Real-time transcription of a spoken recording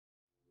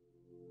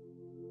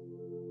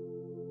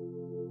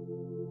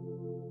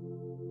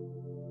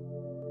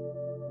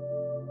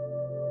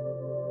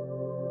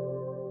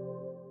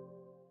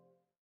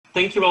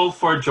Thank you all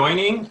for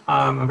joining.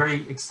 I'm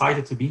very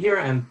excited to be here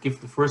and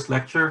give the first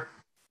lecture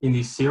in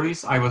this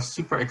series. I was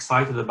super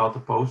excited about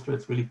the poster.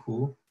 It's really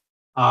cool.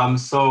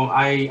 So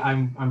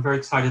I'm very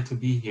excited to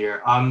be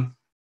here.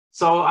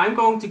 So I'm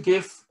going to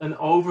give an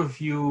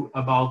overview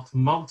about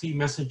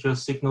multi-messenger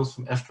signals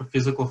from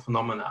astrophysical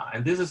phenomena.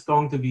 And this is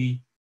going to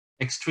be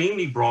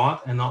extremely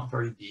broad and not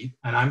very deep.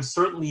 And I'm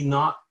certainly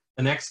not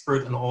an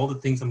expert in all the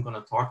things I'm going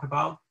to talk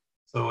about.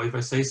 So if I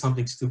say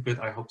something stupid,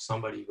 I hope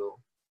somebody will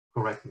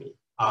correct me.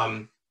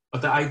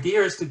 But the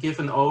idea is to give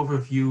an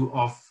overview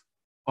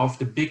of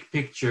the big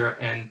picture,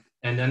 and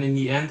then in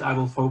the end, I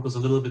will focus a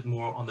little bit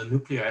more on the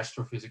nuclear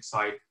astrophysics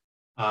side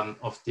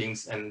of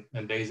things, and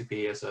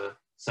basically as a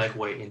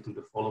segue into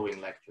the following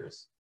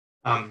lectures.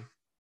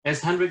 As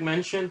Hendrik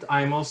mentioned,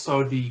 I'm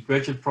also the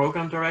graduate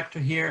program director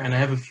here, and I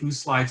have a few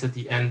slides at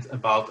the end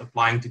about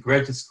applying to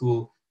graduate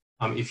school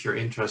if you're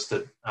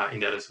interested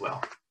in that as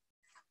well.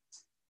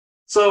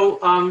 So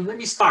let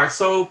me start.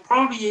 So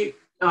probably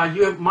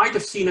you might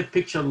have seen a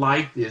picture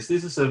like this.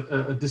 This is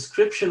a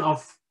description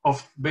of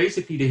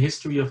basically the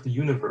history of the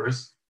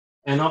universe.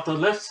 And on the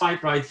left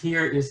side right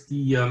here is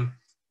the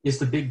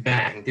Big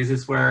Bang. This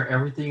is where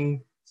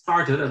everything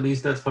started, at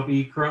least that's what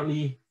we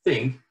currently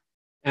think.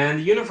 And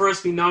the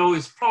universe we know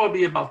is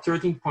probably about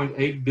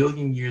 13.8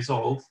 billion years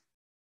old.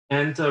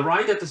 And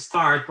right at the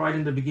start, right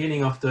in the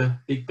beginning of the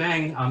Big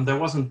Bang, there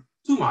wasn't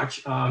too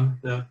much.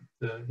 The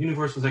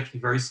universe was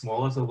actually very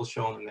small, as I will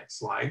show on the next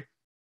slide.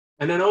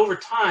 And then over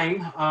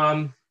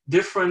time,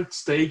 different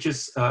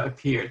stages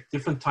appeared.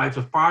 Different types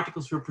of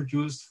particles were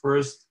produced.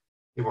 First,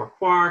 there were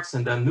quarks,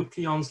 and then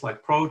nucleons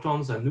like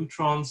protons and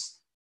neutrons.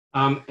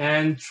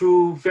 And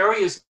through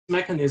various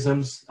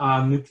mechanisms,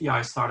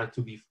 nuclei started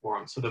to be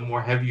formed. So the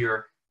more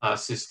heavier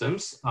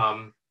systems,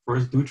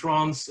 first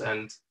deuterons,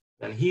 and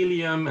then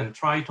helium and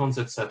tritons,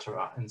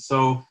 etc. And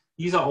so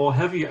these are all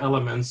heavier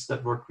elements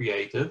that were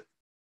created.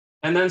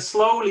 And then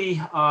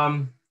slowly,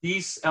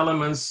 these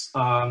elements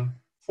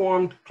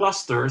formed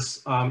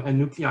clusters and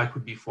nuclei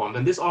could be formed.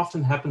 And this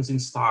often happens in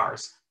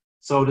stars.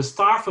 So the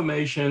star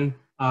formation,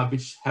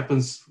 which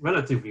happens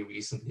relatively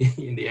recently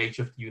in the age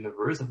of the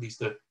universe, at least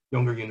the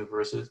younger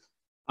universes,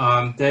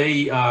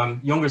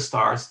 younger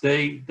stars,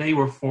 they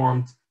were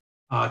formed,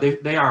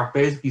 they are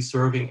basically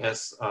serving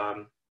as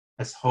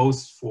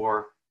hosts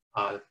for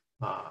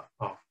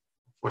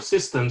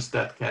systems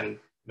that can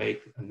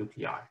make a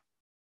nuclei.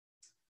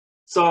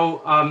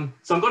 So,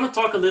 so I'm going to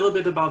talk a little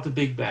bit about the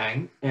Big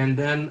Bang, and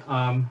then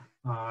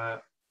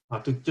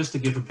just to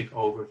give a big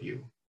overview.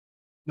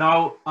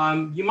 Now,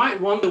 you might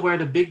wonder where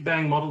the Big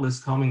Bang model is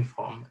coming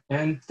from,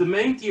 and the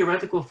main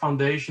theoretical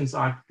foundations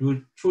are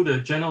through the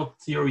general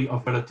theory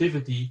of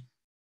relativity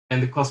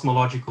and the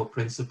cosmological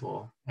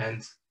principle.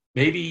 And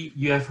maybe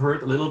you have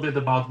heard a little bit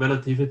about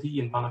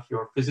relativity in one of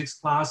your physics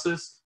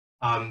classes.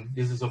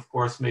 This is, of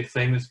course, made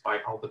famous by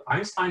Albert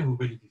Einstein, who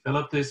really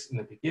developed this in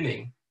the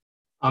beginning.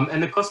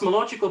 And the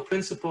cosmological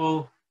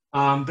principle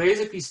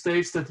basically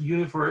states that the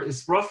universe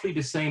is roughly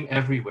the same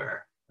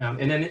everywhere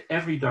and in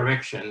every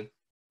direction.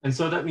 And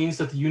so that means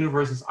that the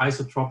universe is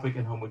isotropic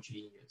and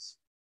homogeneous.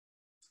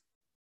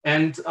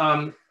 And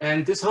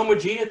this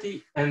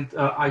homogeneity and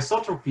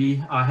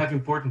isotropy have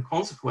important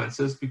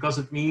consequences, because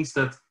it means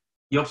that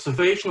the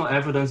observational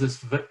evidence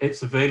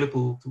is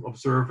available to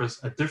observers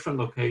at different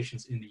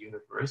locations in the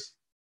universe.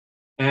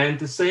 And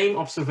the same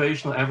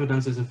observational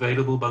evidence is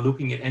available by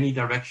looking at any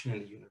direction in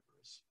the universe.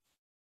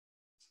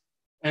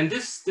 And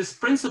this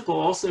principle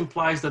also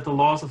implies that the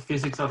laws of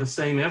physics are the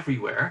same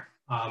everywhere,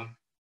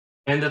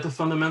 and that the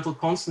fundamental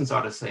constants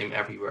are the same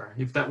everywhere.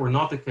 If that were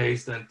not the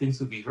case, then things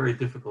would be very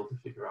difficult to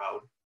figure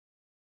out.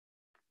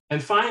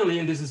 And finally,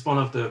 and this is one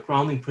of the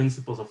grounding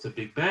principles of the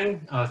Big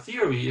Bang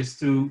theory, is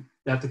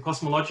that the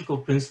cosmological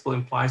principle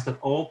implies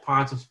that all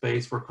parts of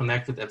space were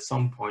connected at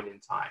some point in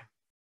time.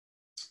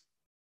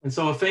 And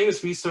so a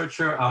famous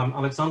researcher,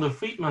 Alexander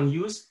Friedman,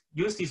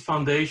 used these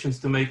foundations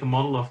to make a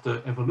model of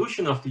the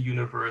evolution of the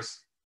universe.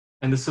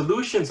 And the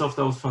solutions of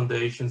those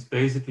foundations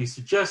basically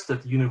suggest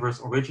that the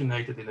universe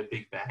originated in a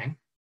Big Bang.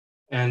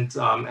 And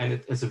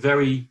it is a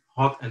very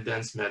hot and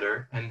dense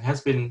matter and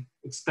has been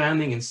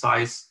expanding in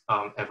size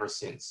ever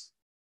since.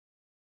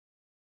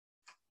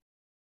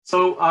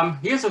 So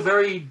here's a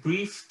very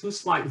brief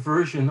 2-slide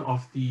version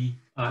of the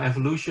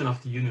evolution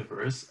of the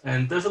universe.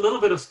 And there's a little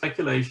bit of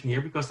speculation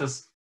here, because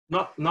there's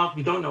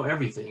we don't know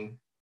everything.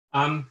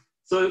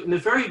 So in the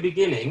very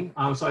beginning,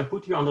 so I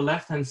put here on the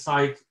left-hand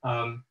side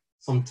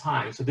some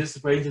time. So this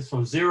ranges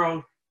from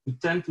 0 to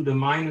 10 to the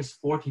minus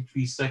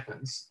 43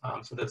 seconds.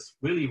 So that's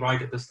really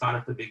right at the start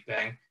of the Big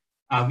Bang.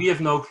 We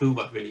have no clue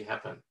what really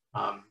happened,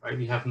 right?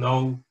 We have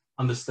no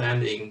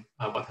understanding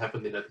what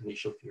happened in that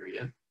initial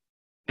period.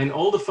 And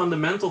all the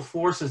fundamental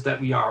forces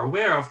that we are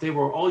aware of, they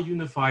were all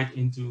unified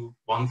into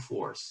one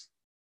force.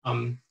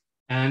 And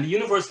the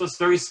universe was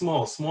very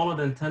small, smaller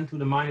than 10 to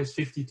the minus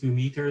 52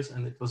 meters,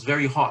 and it was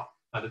very hot.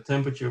 The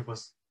temperature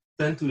was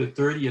 10 to the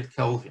 30th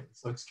Kelvin,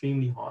 so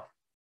extremely hot.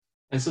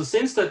 And so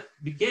since that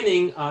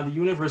beginning, the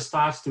universe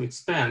starts to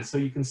expand. So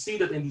you can see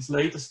that in these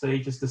later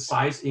stages, the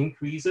size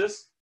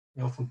increases.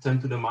 you know, from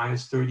 10 to the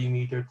minus 30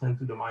 meter, 10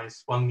 to the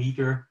minus 1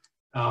 meter,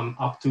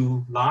 up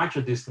to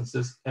larger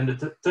distances. And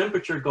the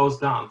temperature goes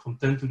down from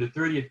 10 to the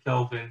 30th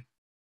Kelvin,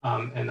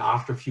 and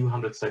after a few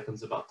hundred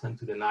seconds, about 10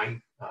 to the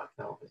 9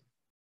 Kelvin.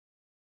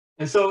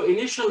 And so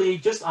initially,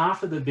 just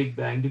after the Big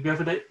Bang,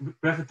 the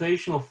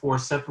gravitational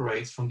force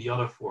separates from the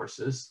other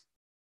forces.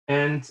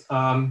 And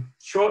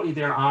shortly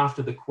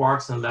thereafter, the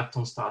quarks and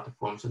leptons start to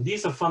form. So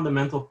these are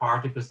fundamental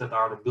particles that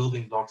are the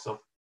building blocks of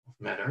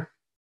matter.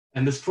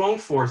 And the strong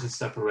force is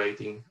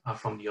separating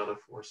from the other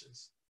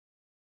forces.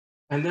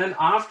 And then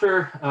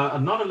after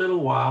another little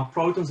while,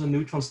 protons and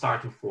neutrons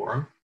start to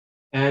form.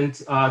 And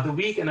the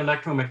weak and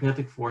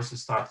electromagnetic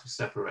forces start to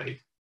separate.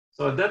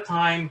 So at that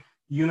time,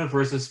 the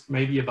universe is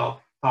maybe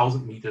about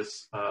 1,000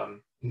 meters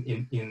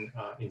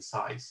in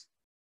size.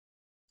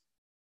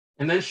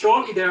 And then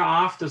shortly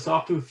thereafter, so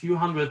up to a few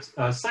hundred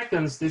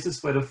seconds, this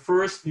is where the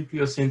first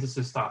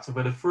nucleosynthesis starts, so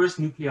where the first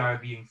nuclei are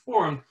being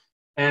formed,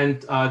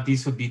 and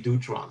these would be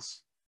deuterons.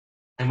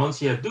 And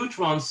once you have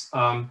deuterons,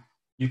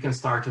 you can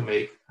start to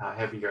make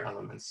heavier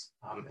elements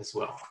as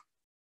well.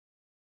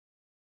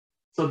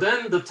 So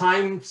then the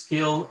time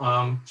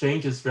scale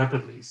changes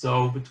rapidly.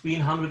 So between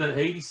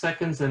 180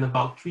 seconds and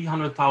about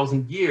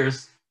 300,000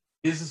 years,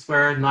 this is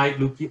where light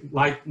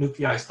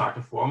nuclei start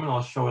to form, and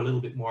I'll show a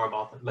little bit more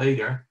about that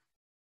later.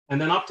 And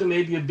then up to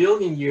maybe 1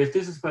 billion years,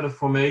 this is where the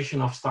formation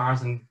of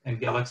stars and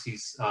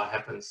galaxies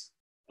happens.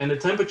 And the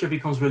temperature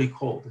becomes really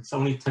cold. It's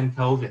only 10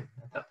 Kelvin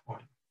at that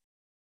point.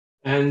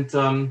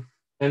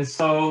 And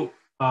so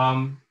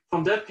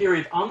from that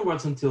period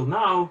onwards until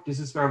now, this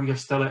is where we have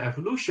stellar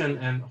evolution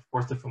and of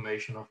course the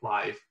formation of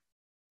life.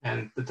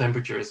 And the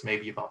temperature is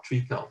maybe about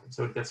 3 Kelvin.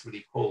 So it gets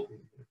really cold in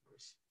the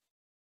universe.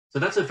 So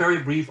that's a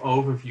very brief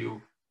overview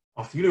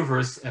of the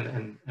universe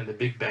and the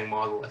Big Bang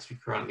model as we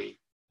currently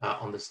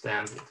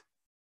understand it.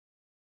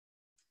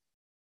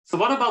 So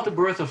what about the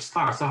birth of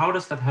stars? So how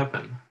does that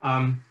happen?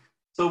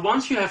 So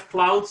once you have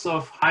clouds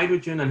of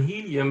hydrogen and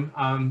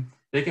helium,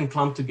 they can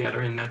clump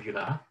together in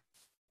nebula.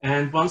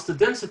 And once the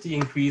density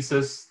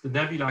increases, the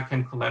nebula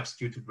can collapse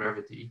due to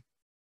gravity.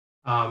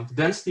 The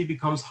density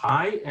becomes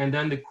high, and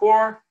then the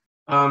core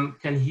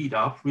can heat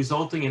up,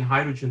 resulting in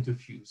hydrogen to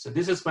fuse. So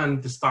this is when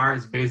the star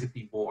is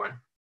basically born.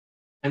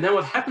 And then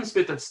what happens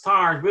with that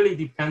star really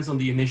depends on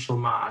the initial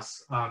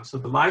mass. So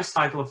the life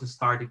cycle of the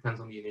star depends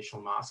on the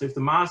initial mass. So if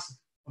the mass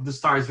of the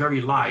star is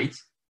very light,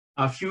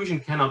 fusion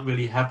cannot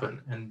really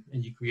happen, and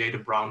you create a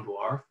brown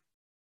dwarf.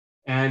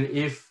 And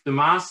if the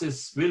mass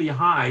is really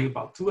high,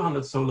 about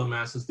 200 solar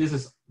masses,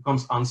 this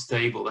becomes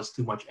unstable as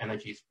too much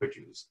energy is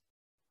produced.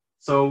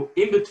 So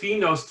in between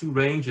those two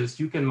ranges,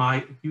 you can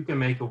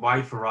make a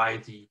wide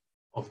variety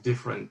of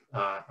different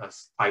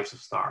types of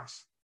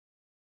stars.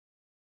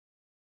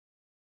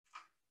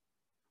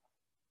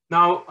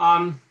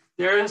 Now,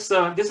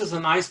 this is a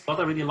nice plot.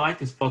 I really like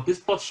this plot. This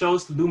plot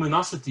shows the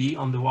luminosity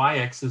on the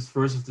y-axis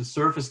versus the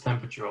surface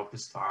temperature of the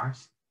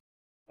stars.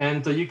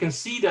 And you can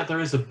see that there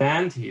is a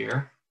band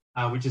here,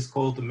 which is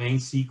called the main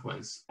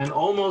sequence. And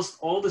almost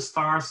all the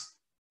stars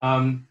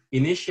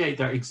initiate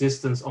their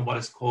existence on what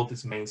is called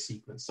this main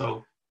sequence.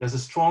 So there's a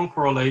strong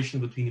correlation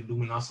between the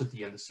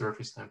luminosity and the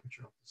surface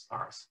temperature of the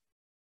stars.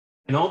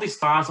 And all these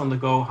stars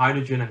undergo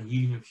hydrogen and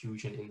helium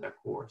fusion in their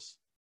cores.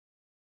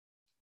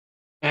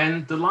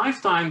 And the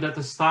lifetime that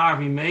the star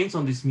remains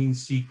on this main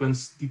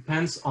sequence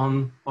depends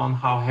on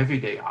how heavy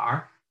they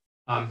are.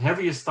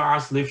 Heavier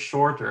stars live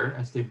shorter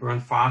as they burn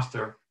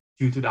faster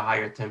due to the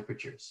higher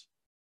temperatures.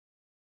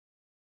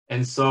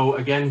 And so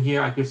again,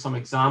 here I give some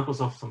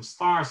examples of some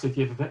stars. So if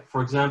you have,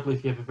 for example,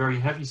 if you have a very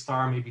heavy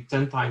star, maybe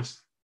 10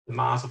 times the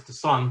mass of the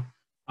sun,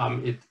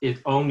 it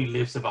only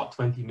lives about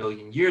 20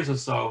 million years or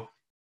so.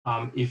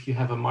 If you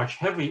have a much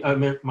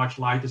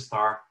lighter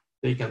star,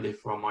 they can live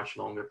for a much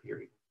longer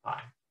period of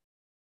time.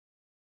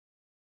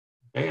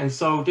 Okay, and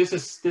so this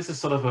is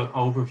sort of an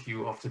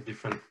overview of the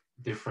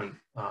different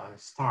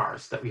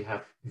stars that we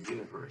have in the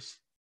universe.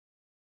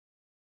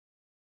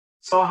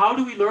 So how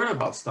do we learn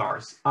about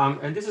stars?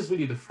 And this is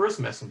really the first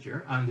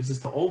messenger, and this is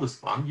the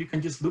oldest one. You can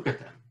just look at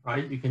them,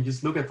 right? You can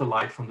just look at the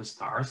light from the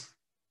stars.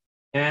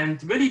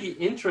 And really the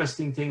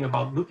interesting thing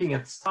about looking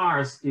at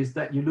stars is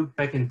that you look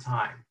back in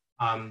time.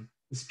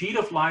 The speed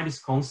of light is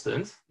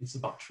constant. It's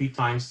about 3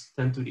 times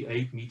 10 to the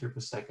 8 meter per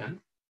second.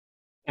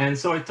 And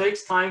so it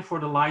takes time for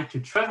the light to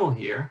travel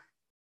here.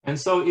 And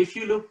so if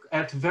you look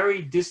at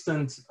very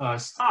distant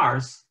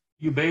stars,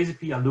 you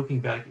basically are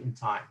looking back in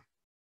time.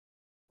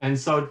 And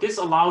so this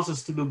allows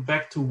us to look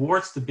back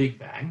towards the Big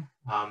Bang,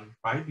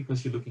 right?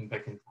 Because you're looking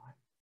back in time.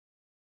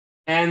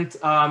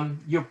 And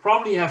you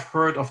probably have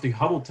heard of the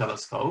Hubble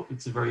telescope.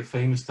 It's a very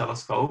famous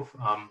telescope,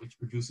 which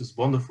produces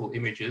wonderful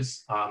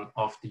images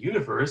of the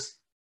universe.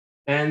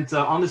 And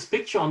on this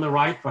picture on the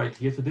right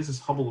here, so this is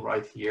Hubble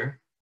right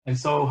here. And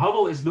so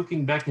Hubble is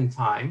looking back in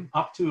time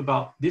up to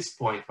about this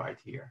point right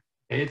here.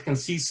 Okay? It can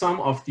see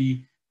some of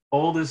the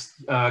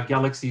oldest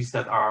galaxies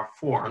that are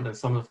formed and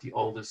some of the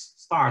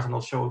oldest stars, and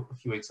I'll show a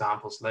few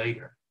examples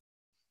later.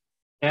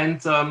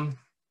 And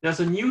there's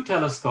a new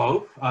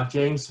telescope,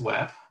 James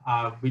Webb,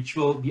 which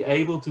will be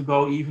able to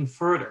go even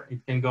further.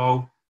 It can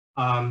go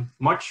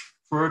much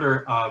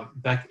further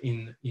back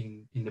in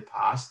the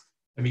past,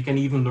 and we can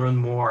even learn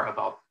more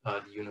about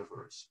the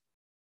universe.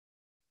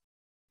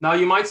 Now,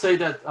 you might say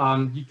that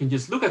you can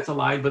just look at the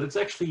light, but it's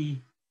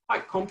actually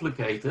quite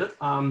complicated.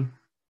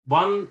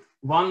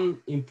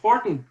 One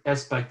important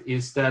aspect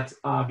is that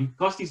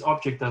because these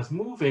objects are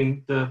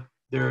moving,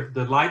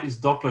 the light is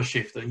Doppler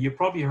shifted. You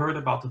probably heard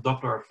about the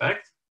Doppler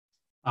effect.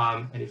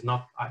 And if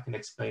not, I can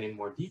explain in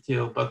more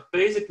detail. But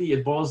basically,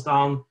 it boils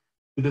down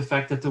to the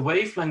fact that the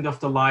wavelength of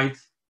the light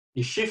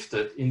is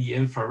shifted in the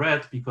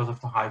infrared because of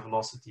the high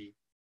velocity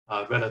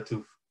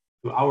relative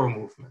to our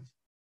movement.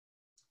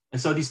 And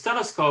so these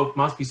telescopes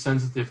must be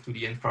sensitive to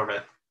the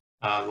infrared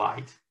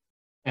light.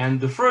 And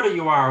the further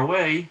you are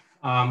away,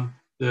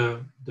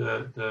 the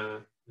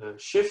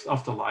shift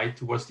of the light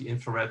towards the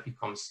infrared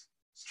becomes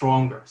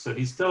stronger. So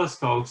these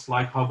telescopes,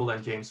 like Hubble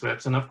and James Webb,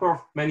 and of course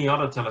many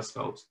other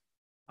telescopes,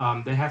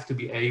 they have to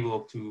be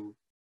able to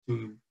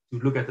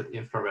look at the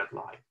infrared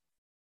light.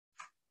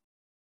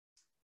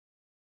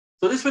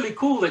 So this is really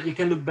cool that you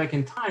can look back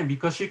in time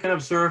because you can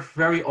observe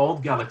very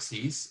old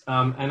galaxies.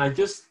 And I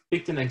just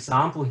picked an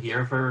example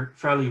here, a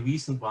fairly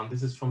recent one.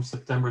 This is from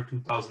September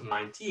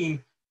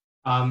 2019,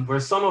 where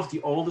some of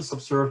the oldest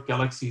observed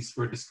galaxies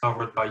were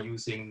discovered by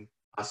using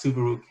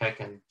Subaru,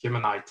 Keck, and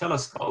Gemini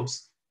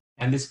telescopes.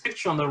 And this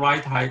picture on the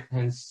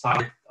right-hand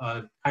side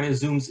kind of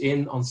zooms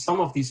in on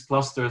some of these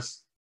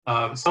clusters,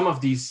 some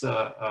of these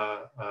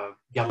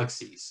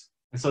galaxies.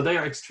 And so they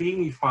are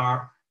extremely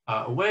far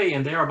away,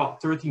 and they are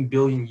about 13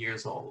 billion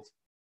years old.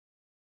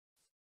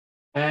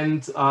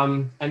 And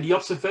the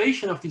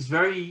observation of these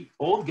very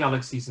old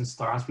galaxies and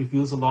stars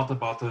reveals a lot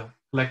about the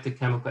collective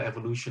chemical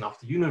evolution of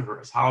the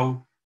universe.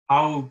 How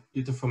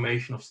did the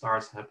formation of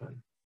stars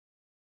happen?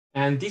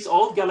 And these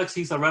old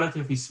galaxies are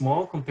relatively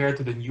small compared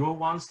to the newer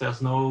ones.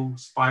 There's no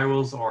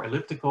spirals or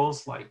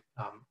ellipticals like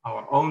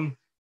our own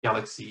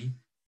galaxy.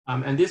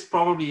 And this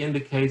probably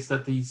indicates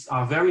that these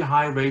are very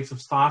high rates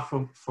of star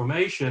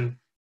formation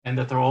and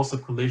that there are also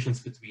collisions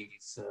between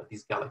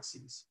these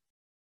galaxies.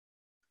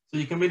 So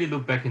you can really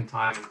look back in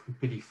time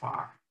pretty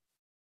far.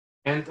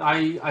 And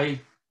I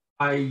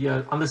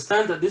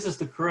understand that this is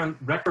the current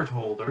record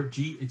holder.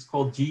 It's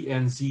called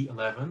JINA-CEE.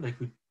 They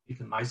could pick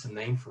a nicer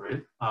name for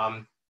it.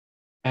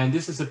 And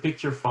this is a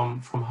picture from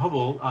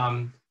Hubble.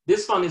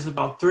 This one is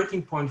about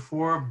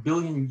 13.4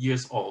 billion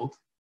years old,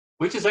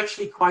 which is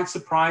actually quite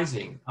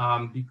surprising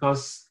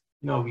because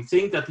we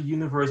think that the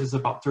universe is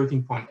about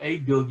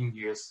 13.8 billion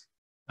years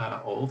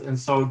old. And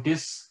so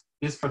this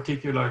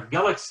particular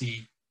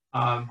galaxy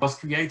was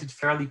created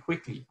fairly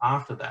quickly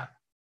after that.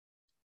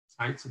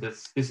 Right? So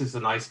this is a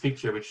nice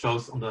picture which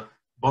shows on the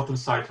bottom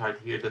side right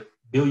here that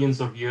billions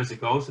of years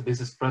ago. So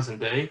this is present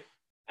day,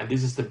 and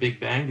this is the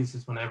Big Bang. This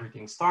is when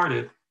everything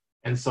started.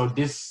 And so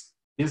this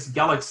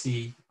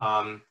galaxy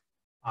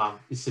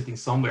is sitting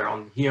somewhere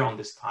on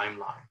this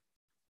timeline.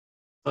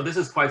 So this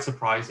is quite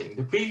surprising.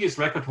 The previous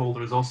record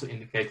holder is also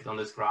indicated on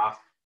this graph,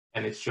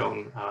 and it's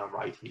shown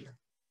right here.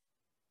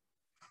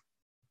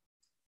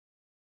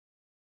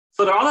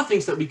 So there are other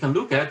things that we can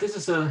look at. This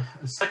is a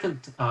second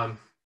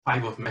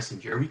type of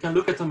messenger. We can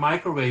look at the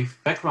microwave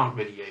background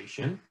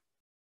radiation.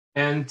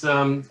 And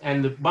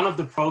one of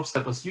the probes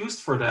that was used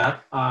for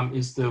that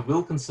is the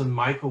Wilkinson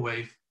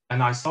Microwave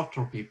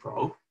Anisotropy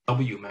Probe,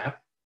 WMAP.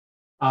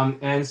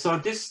 And so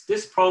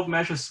this probe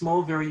measures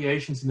small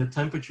variations in the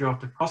temperature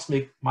of the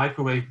cosmic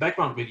microwave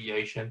background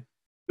radiation,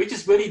 which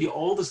is really the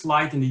oldest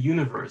light in the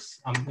universe.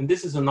 And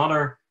this is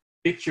another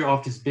picture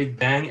of this Big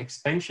Bang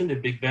expansion. The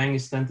Big Bang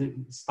is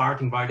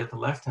starting right at the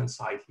left-hand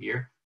side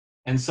here.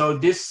 And so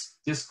this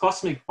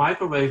cosmic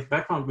microwave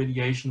background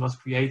radiation was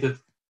created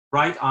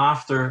right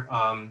after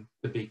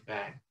the Big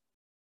Bang.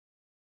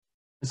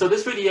 And so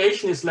this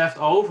radiation is left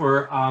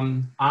over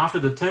after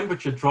the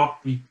temperature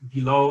dropped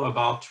below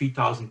about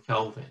 3000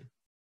 Kelvin.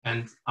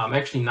 And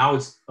actually now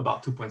it's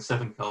about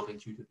 2.7 Kelvin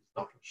due to this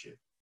Doppler shift.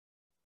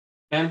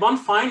 And one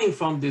finding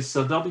from this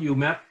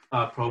WMAP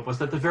probe was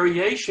that the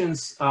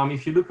variations,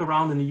 if you look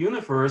around in the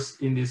universe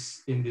in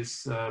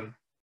this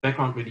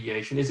background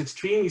radiation, is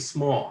extremely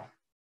small.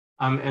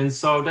 And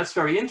so that's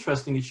very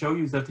interesting. It shows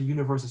you that the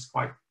universe is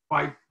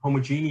quite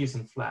homogeneous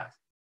and flat.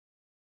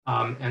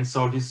 And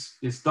so this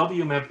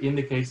WMAP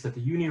indicates that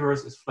the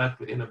universe is flat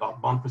within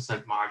about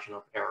 1% margin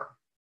of error.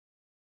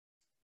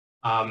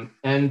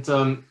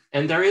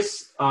 And there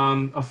is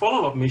a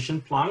follow-up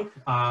mission, Planck,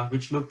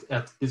 which looked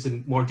at this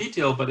in more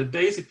detail, but it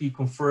basically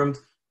confirmed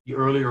the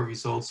earlier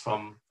results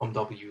from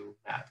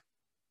WMAP.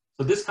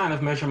 So this kind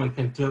of measurement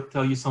can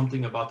tell you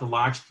something about the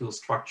large-scale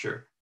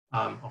structure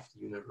of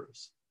the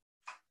universe.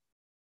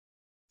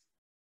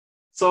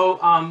 So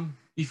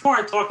before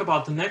I talk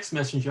about the next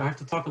messenger, I have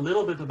to talk a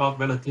little bit about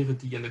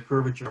relativity and the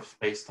curvature of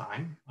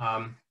space-time.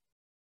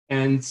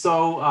 And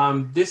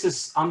so this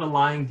is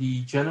underlying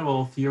the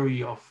general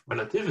theory of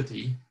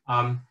relativity,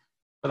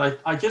 but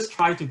I just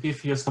try to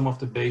give here some of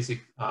the basic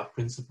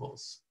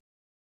principles.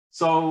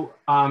 So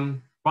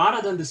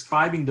rather than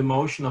describing the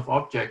motion of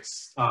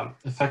objects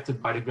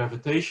affected by the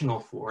gravitational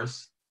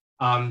force,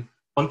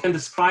 one can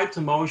describe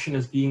the motion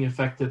as being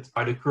affected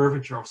by the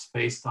curvature of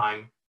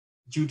space-time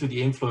due to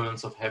the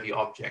influence of heavy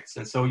objects.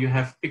 And so you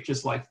have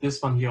pictures like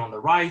this one here on the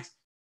right,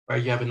 where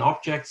you have an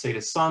object, say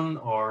the sun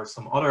or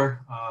some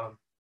other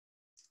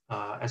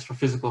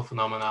astrophysical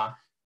phenomena,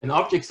 and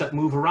objects that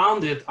move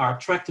around it are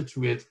attracted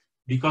to it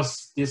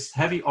because this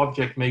heavy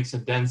object makes a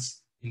dent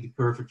in the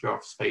curvature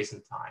of space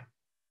and time.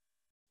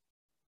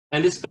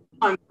 And this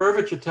space-time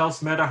curvature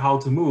tells matter how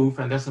to move,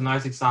 and there's a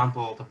nice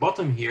example at the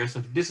bottom here.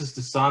 So this is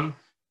the sun,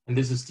 and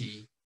this is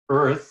the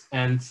Earth,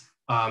 and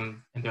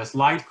there's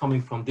light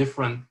coming from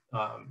different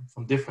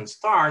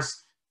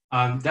stars.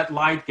 That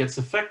light gets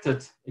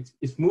affected.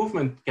 Its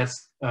movement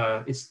gets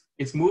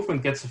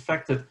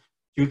affected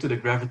due to the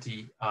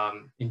gravity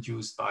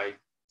induced by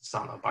the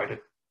sun, or by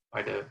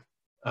the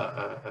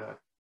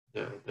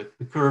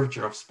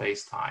curvature of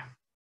space-time.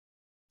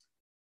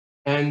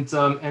 And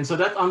so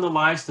that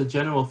underlies the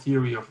general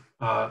theory of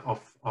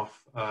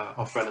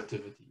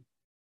relativity.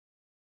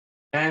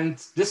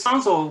 And this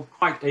sounds all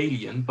quite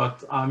alien,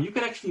 but you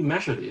can actually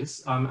measure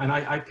this. And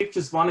I picked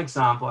just one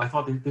example. I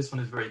thought that this one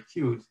is very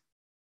cute.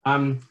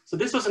 So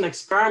this was an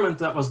experiment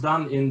that was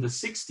done in the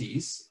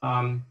 60s.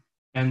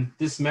 And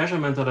this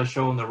measurement that I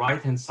show on the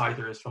right-hand side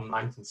there is from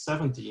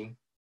 1917.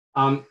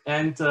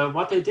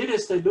 What they did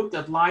is they looked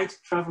at light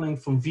traveling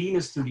from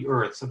Venus to the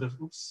Earth. So that,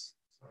 oops,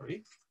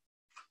 sorry.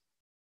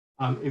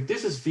 If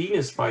this is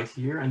Venus right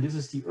here, and this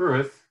is the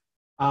Earth,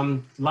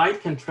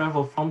 light can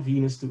travel from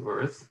Venus to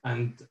Earth,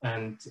 and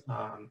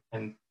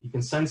you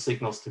can send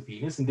signals to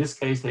Venus. In this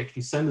case, they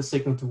actually send a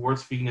signal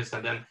towards Venus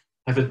and then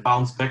have it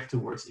bounce back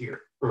towards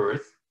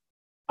Earth.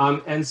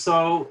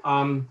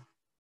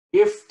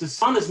 If the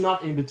sun is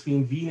not in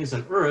between Venus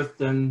and Earth,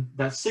 then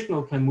that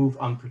signal can move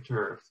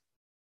unperturbed.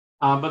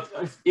 But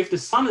if the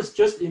sun is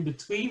just in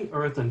between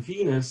Earth and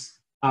Venus,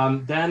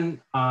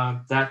 then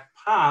that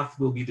path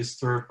will be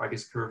disturbed by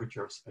this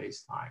curvature of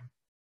space-time.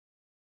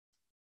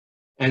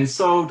 And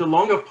so the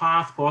longer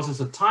path causes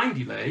a time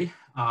delay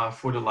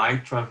for the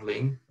light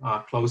traveling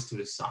close to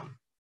the sun.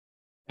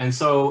 And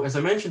so, as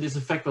I mentioned, this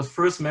effect was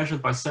first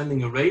measured by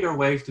sending a radar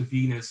wave to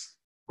Venus,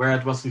 where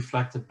it was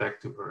reflected back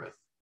to Earth.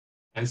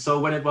 And so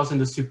when it was in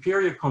the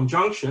superior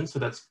conjunction, so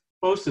that's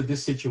close to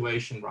this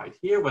situation right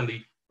here, when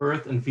the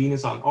Earth and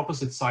Venus are on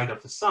opposite side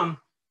of the sun,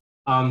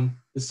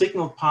 the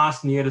signal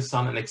passed near the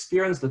sun and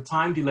experienced a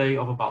time delay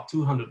of about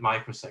 200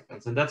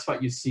 microseconds. And that's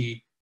what you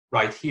see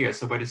right here.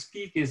 So where this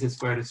peak is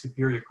where the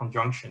superior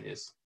conjunction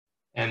is.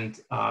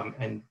 And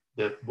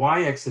the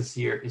y-axis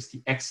here is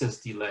the excess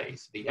delay,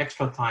 so the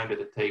extra time that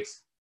it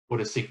takes for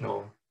the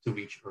signal to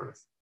reach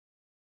Earth.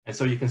 And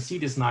so you can see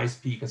this nice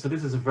peak. And so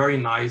this is a very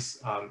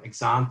nice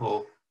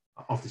example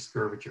of this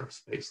curvature of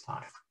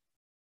space-time.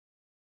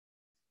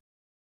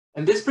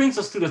 And this brings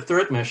us to the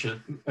third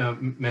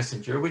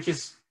messenger, which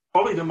is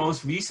probably the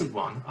most recent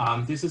one.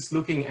 This is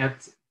looking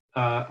at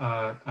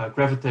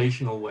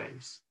gravitational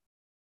waves.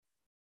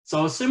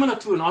 So similar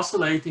to an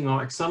oscillating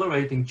or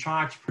accelerating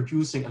charge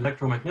producing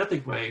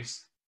electromagnetic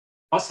waves,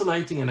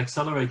 oscillating and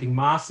accelerating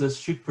masses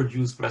should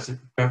produce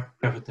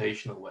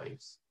gravitational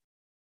waves.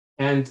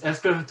 And as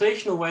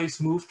gravitational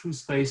waves move through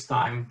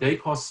space-time, they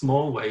cause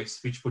small waves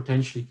which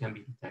potentially can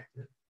be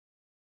detected.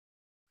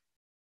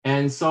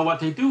 And so what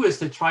they do is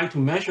they try to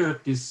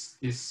measure this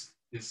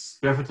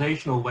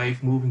gravitational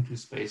wave moving through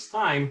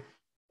space-time,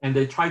 and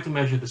they try to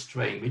measure the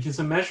strain, which is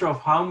a measure of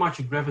how much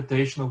a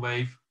gravitational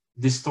wave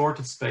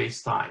distorted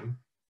space-time,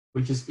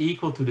 which is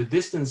equal to the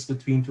distance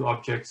between two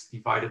objects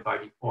divided by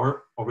the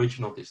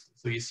original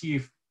distance. So you see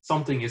if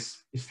something is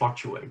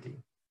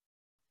fluctuating.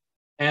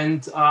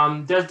 And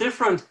there's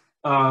different,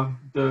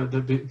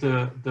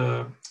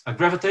 the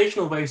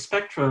gravitational wave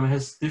spectrum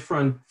has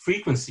different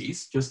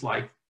frequencies, just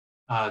like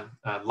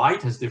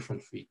light has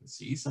different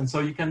frequencies. And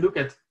so you can look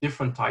at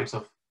different types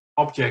of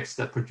objects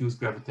that produce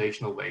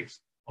gravitational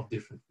waves of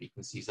different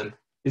frequencies. And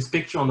this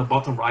picture on the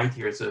bottom right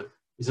here is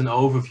an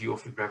overview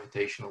of the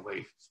gravitational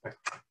wave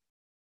spectrum.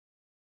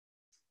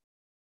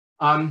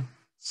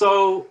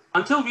 So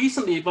until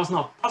recently, it was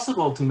not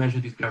possible to measure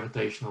these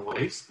gravitational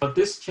waves, but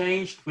this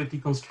changed with the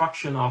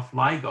construction of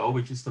LIGO,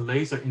 which is the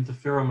Laser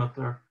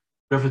Interferometer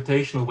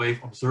Gravitational Wave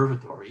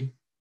Observatory.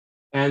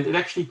 And it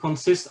actually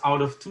consists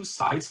out of two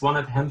sites, one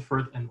at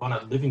Hanford and one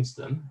at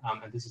Livingston,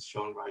 and this is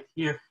shown right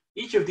here.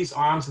 Each of these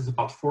arms is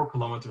about 4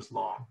 kilometers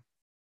long.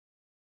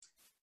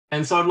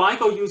 And so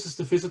LIGO uses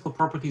the physical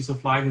properties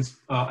of light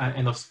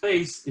and of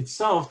space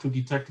itself to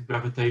detect the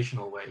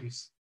gravitational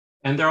waves.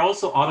 And there are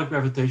also other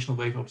gravitational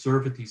wave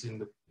observatories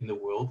in the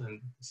world,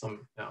 and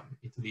some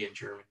Italy and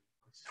Germany.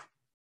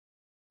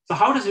 So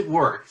how does it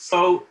work?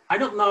 So I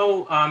don't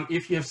know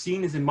if you have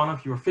seen this in one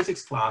of your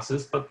physics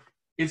classes, but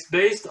it's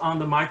based on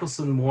the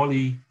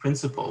Michelson-Morley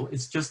principle.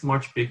 It's just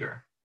much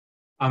bigger.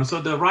 So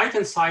the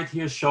right-hand side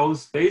here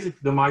shows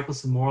basically the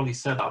Michelson-Morley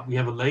setup. We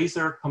have a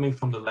laser coming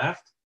from the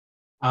left,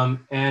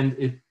 and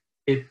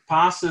it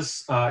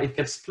passes, it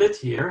gets split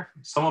here.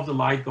 Some of the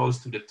light goes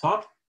to the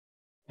top,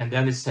 and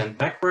then it's sent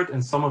backward,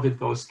 and some of it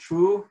goes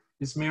through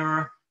this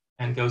mirror,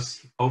 and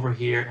goes over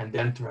here and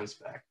then turns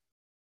back.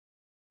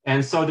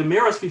 And so the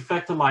mirrors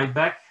reflect the light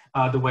back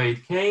the way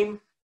it came.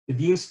 The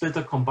beam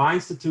splitter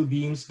combines the two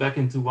beams back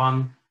into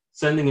one,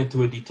 sending it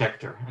to a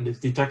detector. And this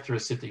detector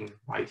is sitting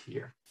right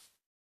here.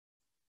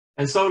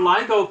 And so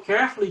LIGO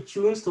carefully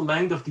tunes the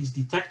length of these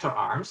detector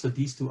arms, so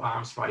these two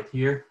arms right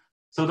here,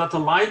 so that the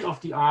light of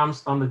the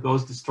arms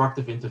undergoes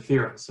destructive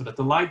interference, so that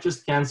the light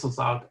just cancels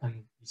out and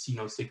you see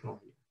no signal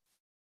here.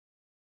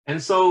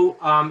 And so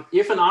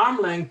if an arm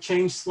length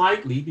changes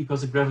slightly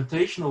because a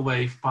gravitational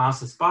wave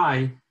passes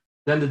by,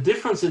 then the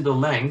difference in the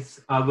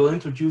length will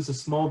introduce a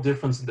small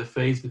difference in the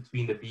phase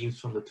between the beams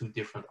from the two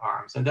different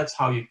arms. And that's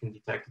how you can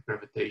detect a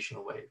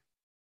gravitational wave.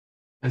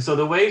 And so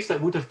the waves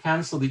that would have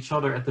canceled each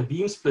other at the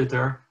beam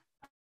splitter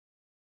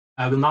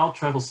will now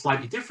travel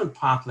slightly different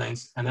path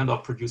lengths and end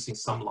up producing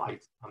some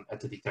light at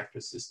the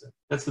detector system.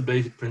 That's the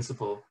basic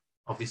principle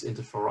of these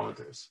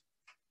interferometers.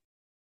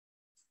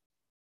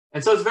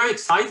 And so it's very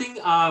exciting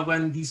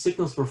when these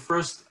signals were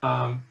first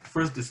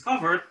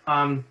discovered.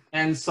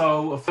 And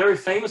so a very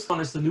famous one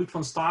is the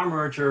neutron-star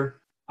merger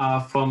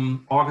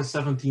from August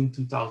 17,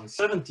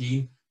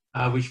 2017,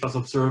 which was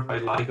observed by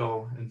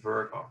LIGO and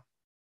Virgo.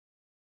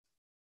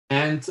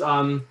 And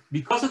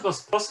because it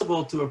was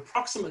possible to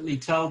approximately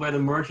tell where the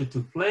merger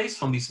took place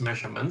from these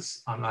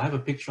measurements, I have a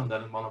picture on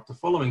that in one of the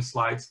following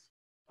slides,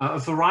 a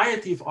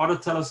variety of other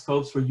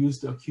telescopes were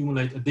used to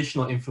accumulate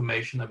additional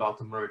information about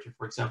the merger,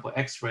 for example,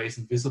 X-rays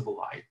and visible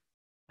light.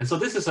 And so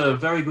this is a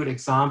very good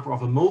example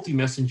of a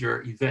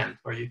multi-messenger event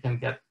where you can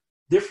get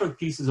different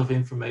pieces of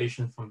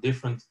information from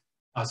different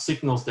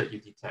signals that you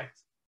detect.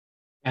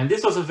 And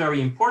this was a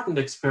very important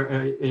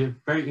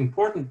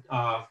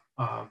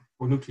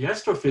for nuclear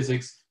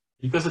astrophysics,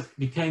 because it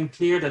became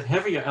clear that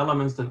heavier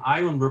elements than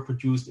iron were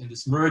produced in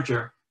this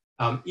merger,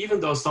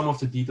 even though some of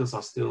the details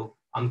are still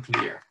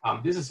unclear.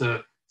 This is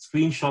a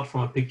screenshot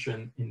from a picture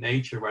in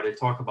Nature where they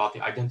talk about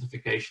the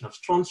identification of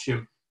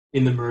strontium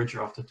in the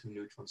merger of the two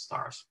neutron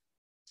stars.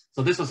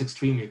 So this was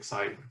extremely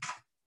exciting.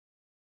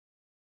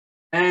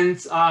 And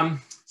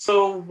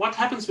so what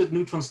happens with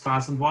neutron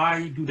stars and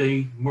why do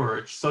they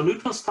merge? So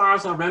neutron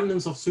stars are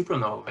remnants of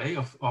supernovae,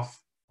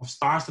 of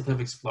stars that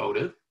have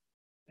exploded.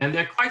 And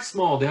they're quite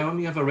small. They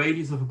only have a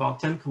radius of about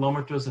 10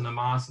 kilometers and a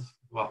mass of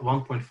about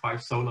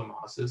 1.5 solar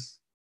masses.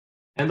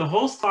 And the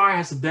whole star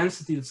has a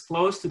density that's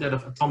close to that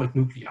of atomic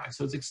nuclei.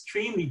 So it's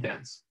extremely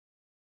dense.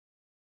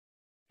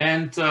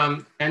 And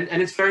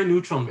it's very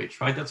neutron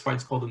rich, right? That's why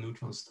it's called a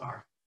neutron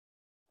star.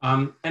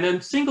 And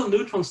a single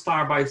neutron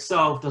star by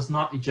itself does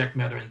not eject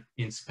matter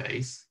in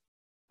space.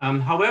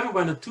 However,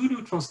 when the two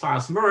neutron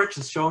stars merge,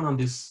 as shown on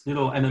this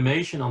little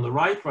animation on the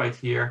right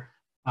here,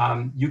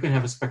 you can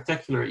have a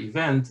spectacular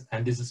event,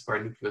 and this is where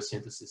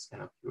nucleosynthesis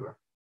can occur.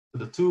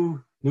 So the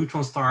two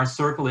neutron stars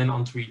circle in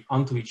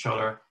onto each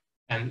other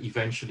and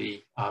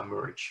eventually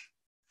merge.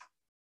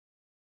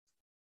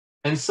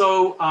 And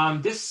so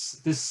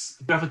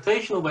this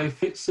gravitational wave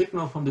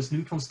signal from this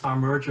neutron star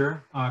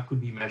merger could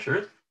be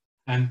measured.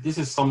 And this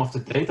is some of the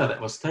data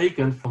that was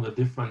taken from the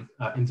different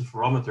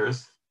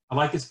interferometers. I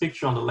like this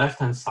picture on the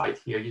left-hand side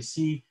here. You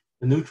see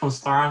the neutron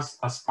stars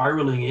are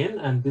spiraling in,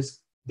 and this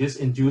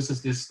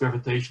induces this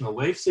gravitational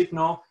wave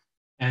signal.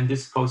 And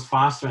this goes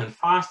faster and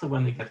faster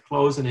when they get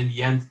close. And in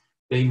the end,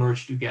 they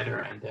merge together,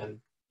 and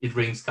then it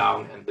rings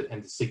down and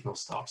the signal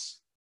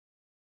stops.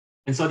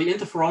 And so the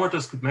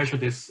interferometers could measure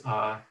this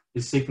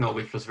signal,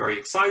 which was very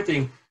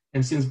exciting.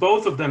 And since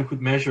both of them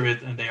could measure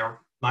it and they are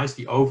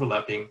nicely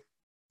overlapping,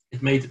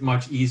 it made it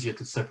much easier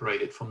to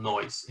separate it from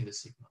noise in the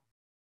signal.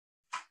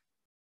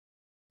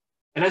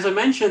 And as I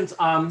mentioned,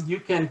 you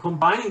can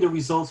combine the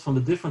results from the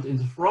different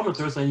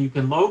interferometers, and you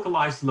can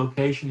localize the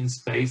location in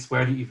space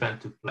where the event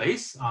took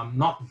place.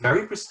 Not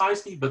very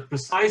precisely, but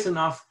precise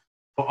enough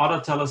for other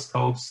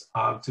telescopes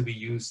to be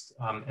used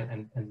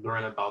and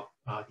learn about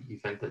the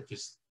event that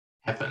just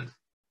happened.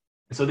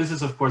 And so this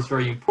is, of course,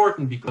 very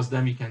important because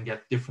then we can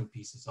get different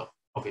pieces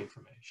of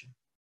information.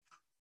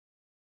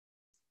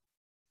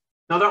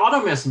 Now, there are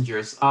other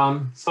messengers.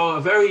 So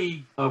a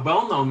very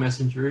well-known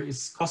messenger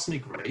is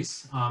cosmic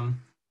rays.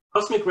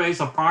 Cosmic rays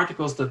are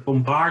particles that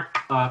bombard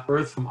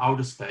Earth from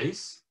outer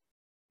space.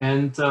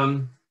 And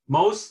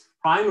most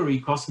primary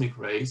cosmic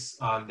rays,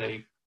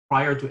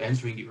 prior to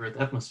entering the Earth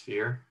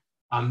atmosphere,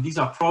 these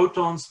are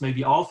protons,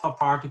 maybe alpha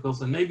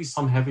particles, and maybe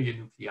some heavier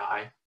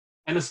nuclei.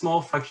 And a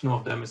small fraction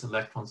of them is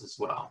electrons as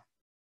well.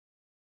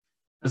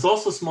 There's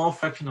also a small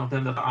fraction of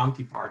them that are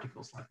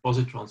antiparticles, like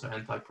positrons or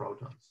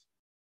antiprotons.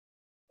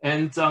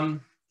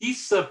 And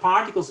these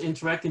particles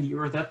interact in the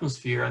Earth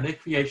atmosphere, and they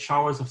create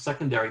showers of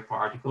secondary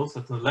particles.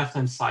 At the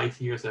left-hand side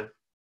here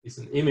is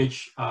an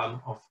image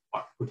of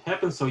what could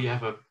happen. So you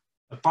have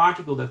a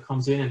particle that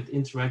comes in and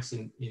interacts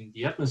in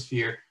the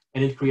atmosphere,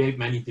 and it creates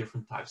many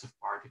different types of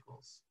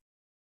particles.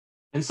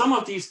 And some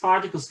of these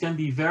particles can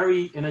be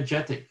very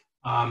energetic.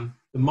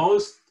 The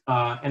most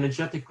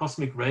energetic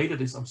cosmic ray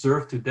that is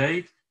observed to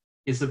date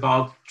is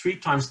about 3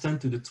 ×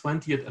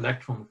 10⁻20th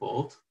electron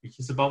volt, which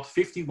is about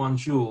 51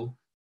 joule.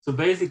 So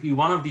basically,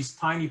 one of these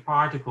tiny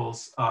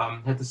particles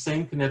had the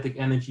same kinetic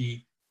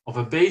energy of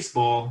a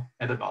baseball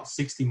at about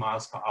 60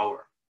 miles per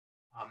hour.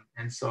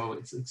 And so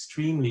it's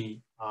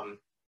extremely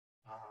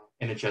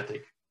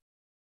energetic.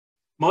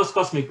 Most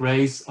cosmic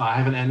rays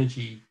have an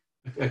energy,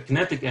 a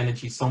kinetic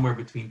energy somewhere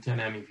between 10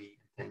 MeV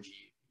and 10 GeV.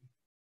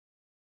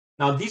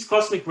 Now, these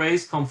cosmic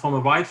rays come from a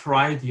wide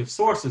variety of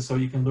sources, so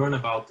you can learn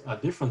about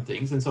different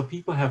things. And so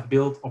people have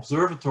built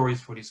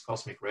observatories for these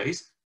cosmic rays.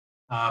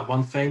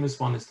 One famous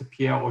one is the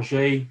Pierre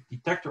Auger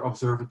Detector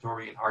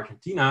Observatory in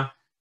Argentina.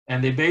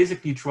 And they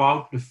basically,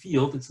 throughout the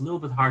field, it's a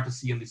little bit hard to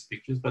see in these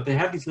pictures, but they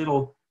have these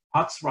little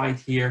huts right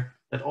here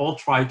that all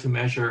try to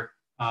measure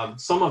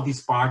some of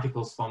these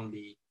particles from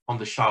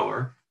the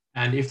shower.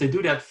 And if they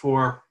do that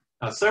for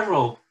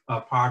several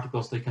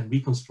particles, they can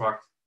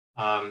reconstruct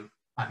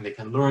and they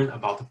can learn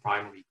about the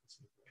primary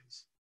cosmic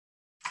rays.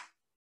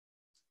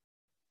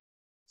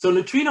 So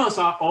neutrinos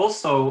are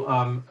also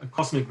a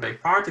cosmic ray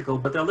particle,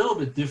 but they're a little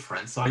bit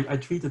different. So I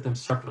treated them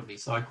separately.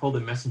 So I call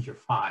them messenger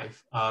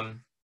 5.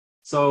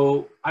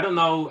 So I don't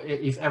know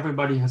if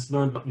everybody has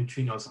learned what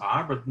neutrinos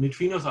are, but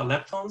neutrinos are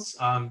leptons.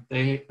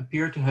 They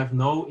appear to have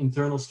no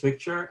internal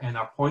stricture and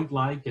are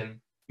point-like and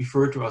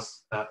referred to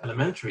as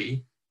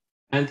elementary.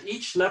 And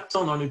each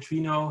lepton or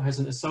neutrino has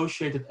an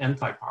associated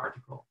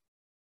antiparticle.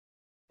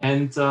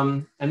 And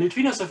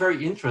neutrinos are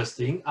very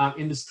interesting.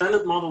 In the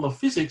standard model of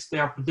physics, they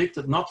are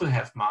predicted not to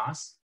have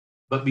mass,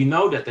 but we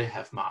know that they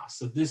have mass.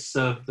 So this,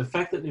 the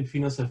fact that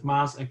neutrinos have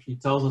mass actually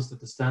tells us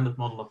that the standard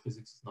model of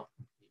physics is not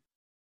complete.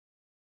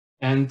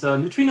 And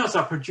neutrinos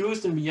are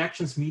produced in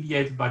reactions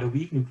mediated by the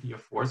weak nuclear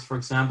force, for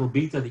example,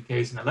 beta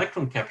decays and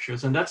electron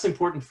captures. And that's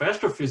important for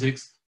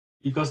astrophysics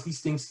because these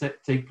things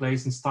take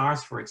place in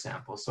stars, for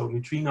example. So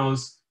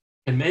neutrinos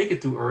can make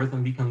it to Earth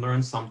and we can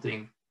learn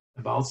something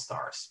about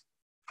stars.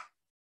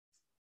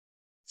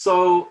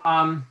 So,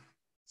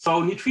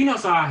 so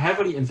neutrinos are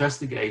heavily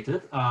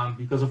investigated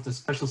because of the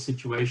special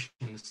situation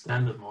in the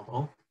standard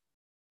model.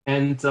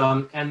 And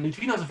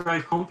neutrinos are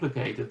very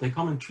complicated. They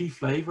come in 3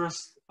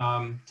 flavors,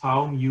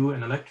 tau, mu,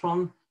 and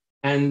electron.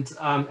 And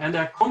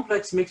they're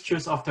complex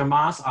mixtures of their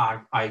mass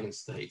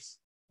eigenstates.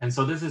 And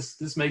so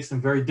this makes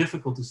them very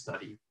difficult to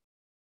study.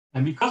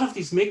 And because of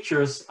these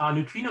mixtures,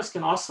 neutrinos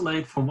can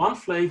oscillate from one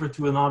flavor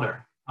to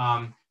another.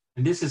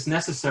 And this is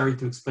necessary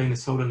to explain the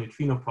solar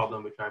neutrino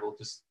problem, which I will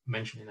just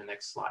mention in the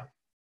next slide.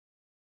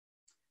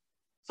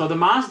 So the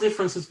mass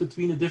differences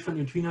between the different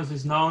neutrinos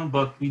is known,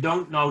 but we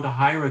don't know the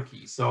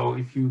hierarchy. So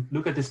if you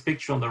look at this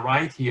picture on the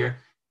right here,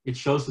 it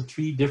shows the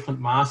 3 different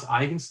mass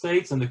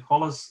eigenstates and the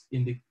colors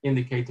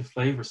indicate the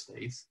flavor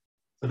states.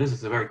 So this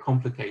is a very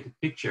complicated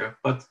picture,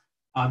 but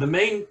the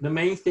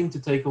main thing to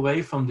take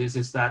away from this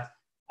is that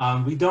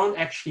we don't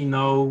actually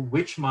know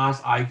which mass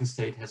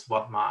eigenstate has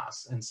what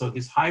mass. And so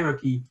this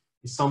hierarchy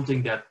is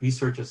something that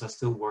researchers are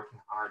still working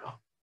hard on.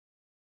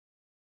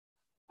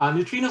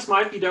 Neutrinos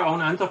might be their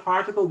own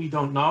antiparticle, we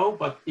don't know,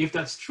 but if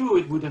that's true,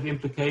 it would have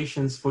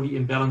implications for the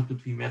imbalance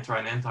between matter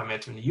and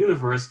antimatter in the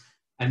universe.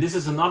 And this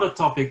is another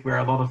topic where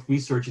a lot of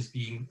research is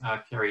being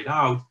carried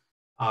out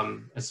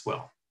as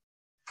well.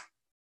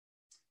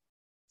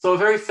 So a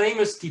very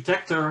famous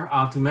detector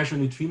to measure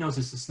neutrinos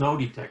is the snow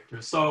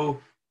detector.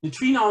 So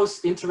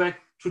neutrinos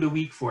interact through the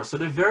weak force, so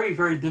they're very,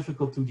 very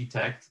difficult to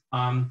detect.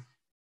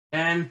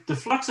 And the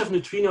flux of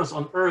neutrinos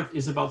on Earth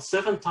is about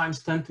 7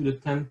 times 10 to the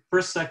 10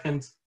 per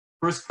second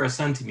per square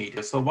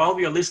centimeter. So while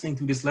we are listening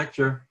to this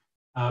lecture,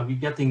 we're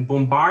getting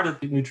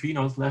bombarded with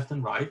neutrinos left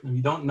and right, and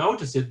we don't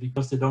notice it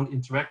because they don't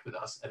interact with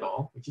us at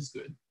all, which is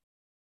good.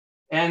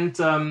 And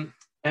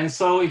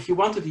so if you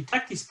want to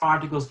detect these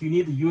particles, you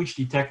need a huge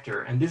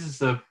detector. And this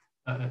is a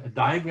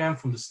diagram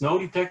from the snow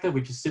detector,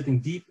 which is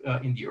sitting deep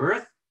in the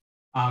Earth.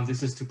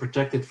 This is to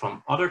protect it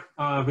from other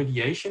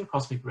radiation,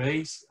 cosmic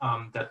rays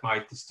that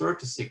might disturb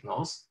the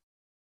signals.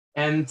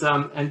 And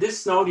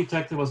this snow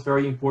detector was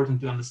very important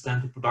to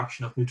understand the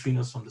production of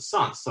neutrinos from the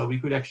sun. So we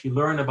could actually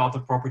learn about the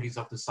properties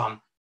of the sun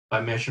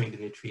by measuring the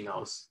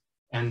neutrinos.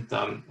 And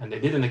they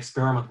did an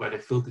experiment where they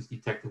filled this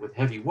detector with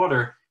heavy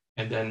water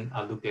and then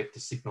looked at the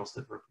signals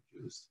that were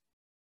produced.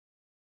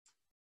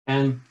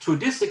 And through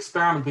this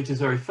experiment, which is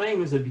very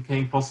famous, it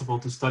became possible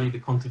to study the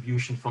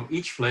contribution from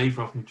each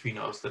flavor of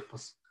neutrinos that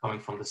was coming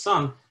from the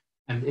sun.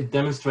 And it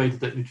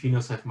demonstrated that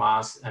neutrinos have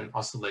mass and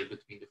oscillate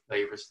between the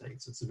flavor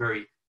states. It's a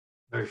very,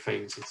 very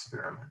famous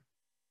experiment.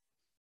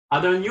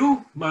 There are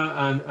new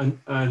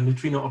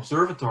neutrino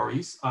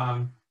observatories.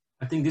 I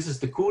think this is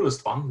the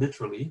coolest one,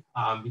 literally,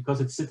 because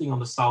it's sitting on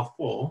the South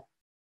Pole.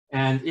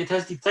 And it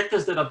has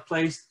detectors that are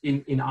placed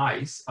in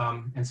ice.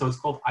 And so it's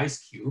called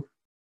IceCube.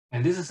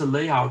 And this is a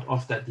layout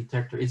of that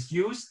detector. It's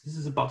used, this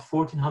is about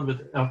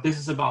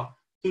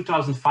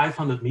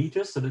 2,500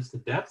 meters, so that's the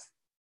depth.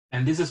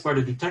 And this is where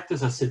the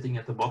detectors are sitting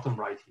at the bottom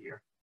right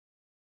here.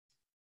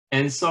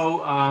 And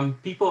so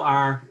people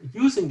are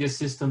using this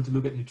system to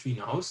look at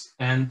neutrinos.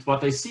 And what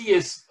they see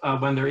is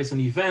when there is an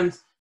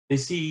event, they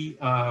see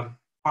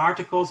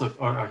particles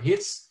or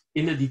hits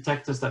in the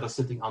detectors that are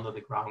sitting under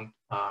the ground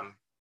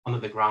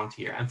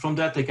here. And from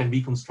that, they can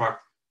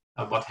reconstruct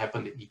what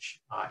happened in each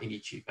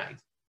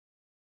event.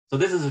 So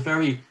this is a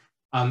very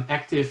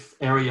active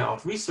area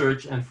of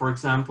research. And for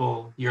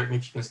example, here at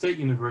Michigan State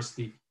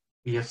University,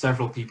 we have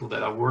several people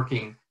that are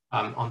working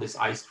on this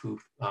ice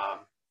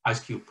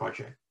cube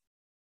project.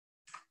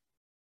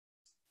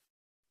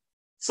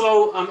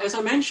 So as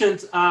I mentioned,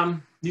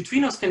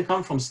 neutrinos can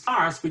come from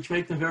stars, which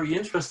make them very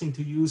interesting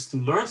to use to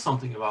learn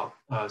something about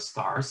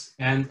stars.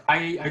 And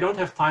I don't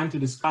have time to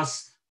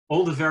discuss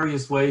all the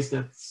various ways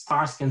that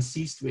stars can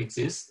cease to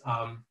exist.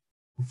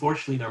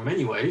 Unfortunately, there are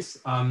many ways.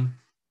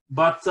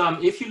 But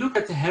if you look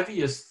at the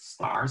heaviest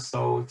stars,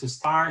 so if the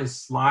star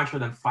is larger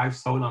than 5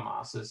 solar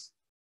masses,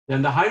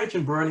 then the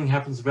hydrogen burning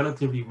happens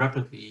relatively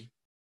rapidly.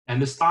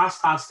 And the star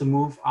starts to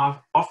move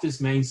off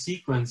this main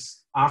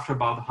sequence after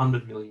about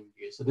 100 million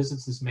years. So this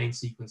is this main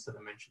sequence that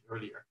I mentioned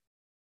earlier.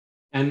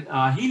 And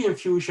helium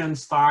fusion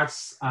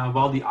starts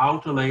while the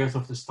outer layers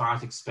of the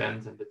stars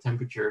expand and the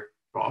temperature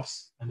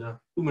drops. And the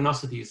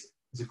luminosity is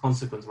a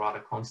consequence rather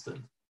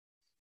constant.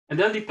 And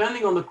then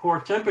depending on the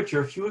core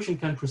temperature, fusion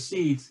can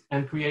proceed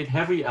and create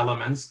heavy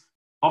elements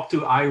up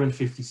to iron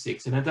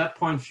 56. And at that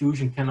point,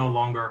 fusion can no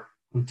longer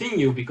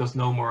continue because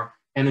no more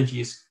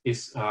energy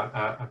is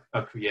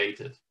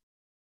created.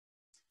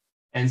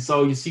 And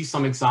so you see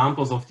some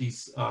examples of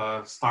these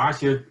stars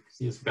here.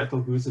 Here's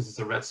Betelgeuse. This is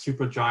a red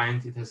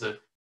supergiant. It has a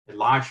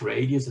large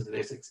radius.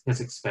 It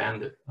has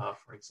expanded,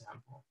 for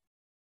example.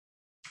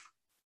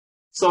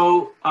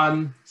 So,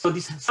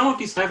 some of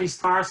these heavy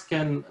stars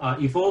can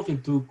evolve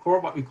into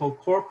what we call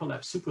core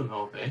collapse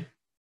supernovae.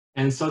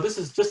 And so this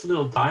is just a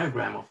little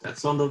diagram of that.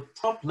 So on the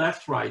top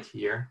left right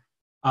here,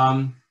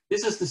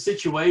 this is the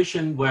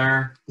situation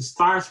where the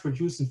stars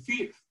producing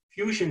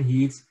fusion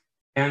heat,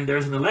 and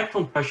there's an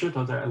electron pressure,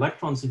 so there are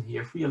electrons in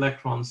here, free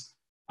electrons,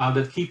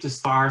 that keep the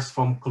stars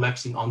from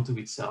collapsing onto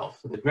itself.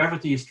 So the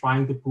gravity is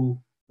trying to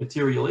pull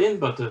material in,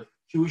 but the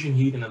fusion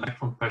heat and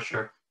electron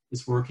pressure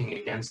is working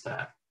against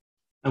that.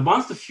 And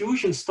once the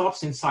fusion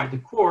stops inside the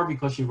core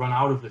because you run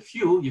out of the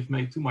fuel, you've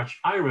made too much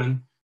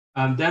iron,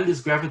 then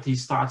this gravity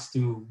starts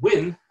to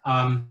win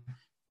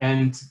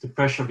and the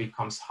pressure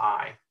becomes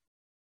high.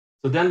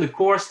 So then the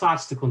core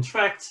starts to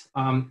contract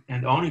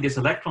and only this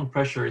electron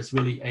pressure is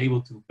really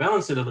able to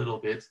balance it a little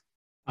bit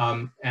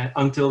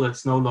until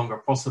it's no longer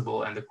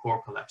possible and the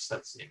core collapse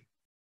sets in.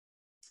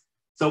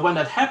 So when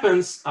that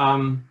happens,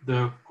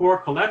 the core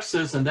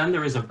collapses and then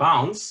there is a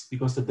bounce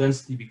because the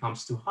density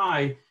becomes too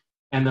high.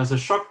 And there's a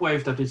shock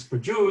wave that is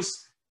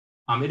produced.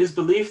 It is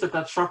believed that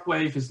that shock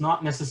wave is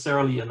not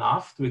necessarily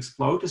enough to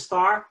explode the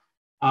star,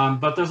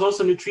 but there's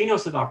also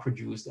neutrinos that are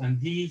produced, and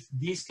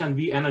these can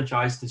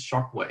re-energize this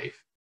shock wave.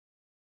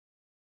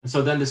 And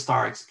so then the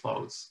star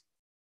explodes.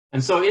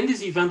 And so in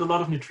this event, a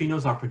lot of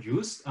neutrinos are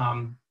produced,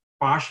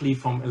 partially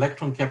from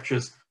electron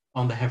captures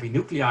on the heavy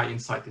nuclei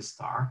inside the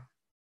star.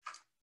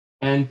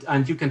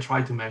 And you can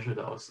try to measure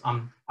those.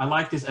 I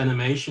like this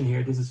animation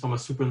here. This is from a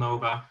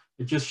supernova.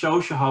 It just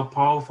shows you how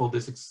powerful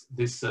this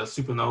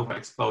supernova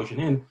explosion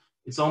is.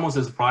 It's almost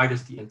as bright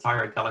as the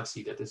entire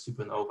galaxy that the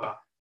supernova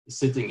is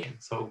sitting in.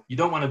 So you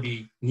don't want to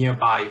be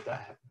nearby if that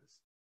happens.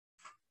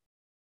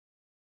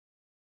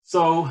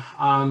 So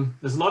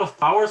there's a lot of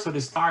power. So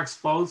the star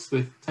explodes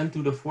with 10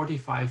 to the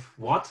 45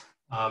 watt,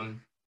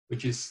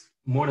 which is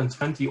more than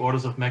 20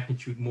 orders of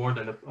magnitude more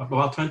than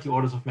about 20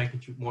 orders of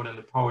magnitude more than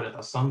the power that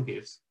our sun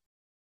gives.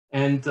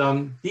 And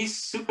these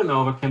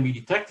supernovae can be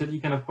detected. You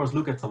can, of course,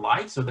 look at the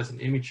light. So there's an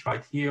image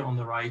right here on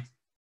the right,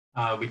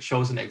 which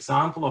shows an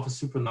example of a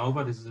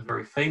supernova. This is a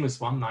very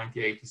famous one,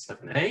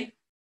 9087A.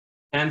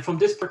 And from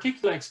this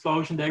particular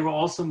explosion, they were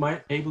also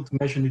able to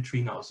measure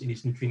neutrinos in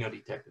these neutrino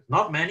detectors.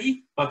 Not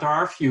many, but there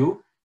are a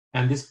few.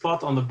 And this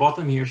plot on the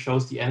bottom here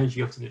shows the energy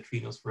of the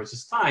neutrinos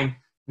versus time.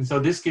 And so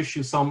this gives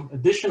you some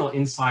additional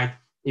insight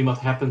in what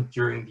happened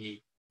during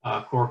the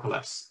core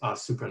collapse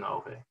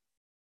supernovae.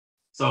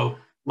 So,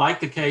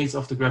 like the case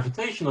of the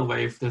gravitational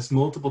wave, there's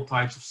multiple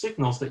types of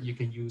signals that you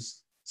can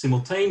use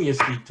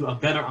simultaneously to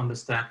better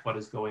understand what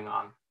is going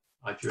on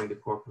during the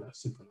core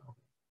collapse supernova.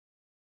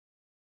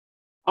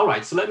 All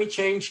right, so let me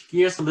change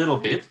gears a little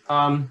bit.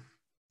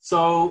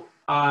 To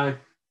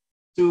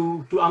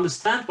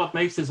understand what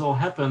makes this all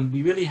happen,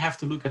 we really have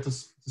to look at the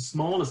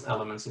smallest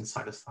elements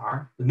inside a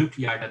star, the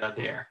nuclei that are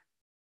there.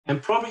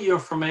 And probably you're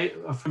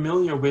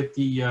familiar with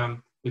the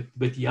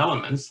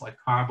elements like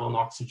carbon,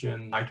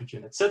 oxygen,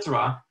 nitrogen,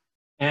 etc.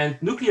 And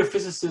nuclear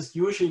physicists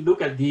usually look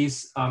at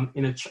these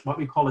in what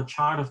we call a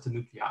chart of the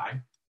nuclei.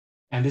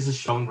 And this is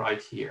shown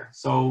right here.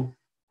 So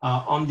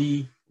on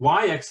the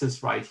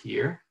y-axis right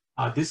here,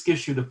 this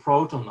gives you the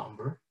proton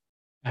number.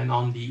 And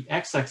on the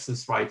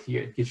x-axis right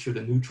here, it gives you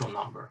the neutron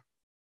number.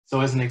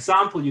 So as an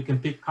example, you can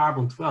pick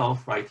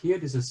carbon-12 right here.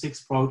 This is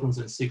 6 protons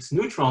and 6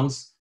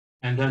 neutrons.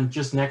 And then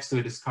just next to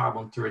it is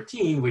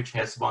carbon-13, which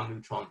has 1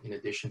 neutron in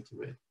addition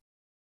to it.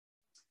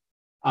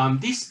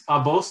 These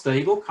are both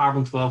stable,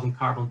 carbon-12 and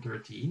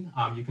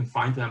carbon-13. You can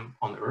find them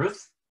on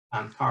Earth,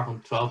 and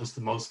carbon-12 is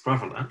the most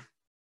prevalent.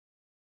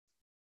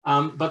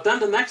 But then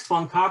the next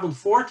one,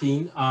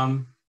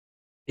 carbon-14,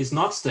 is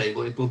not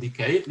stable. It will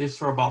decay. It lives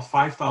for about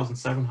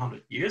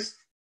 5,700 years.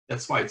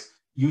 That's why it's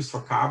used for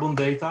carbon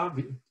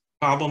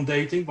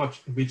dating,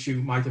 which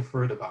you might have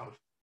heard about.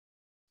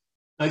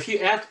 Now, if you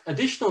add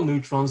additional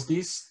neutrons,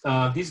 these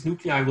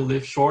nuclei will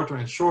live shorter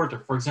and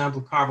shorter. For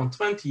example,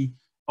 carbon-20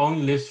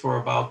 only lives for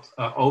about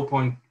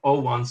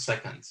 0.01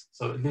 seconds.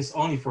 So it lives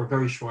only for a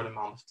very short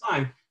amount of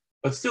time,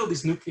 but still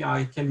these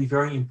nuclei can be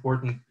very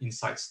important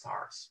inside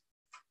stars.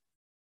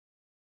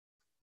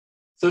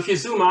 So if you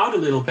zoom out a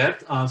little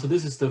bit, so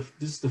this is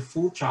the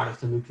full chart of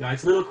the nuclei.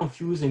 It's a little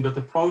confusing, but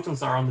the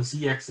protons are on the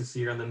z-axis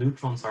here and the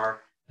neutrons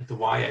are at the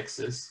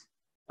y-axis.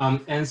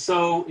 And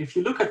so if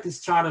you look at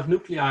this chart of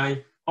nuclei,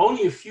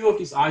 only a few of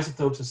these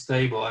isotopes are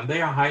stable, and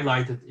they are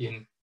highlighted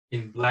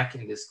in black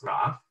in this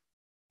graph.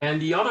 And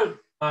the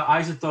other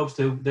isotopes,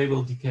 they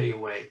will decay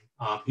away,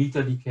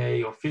 beta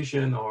decay or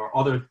fission or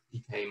other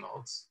decay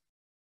modes.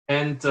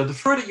 And the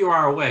further you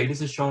are away,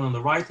 this is shown on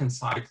the right-hand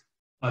side,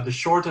 the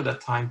shorter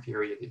that time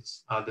period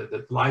is,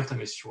 the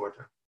lifetime is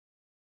shorter.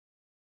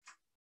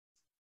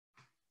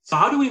 So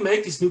how do we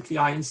make these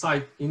nuclei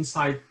inside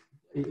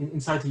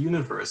the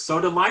universe? So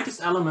the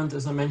lightest element,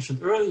 as I mentioned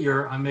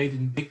earlier, I made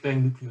in Big Bang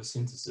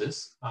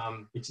nucleosynthesis,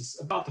 which is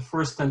about the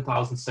first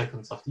 10,000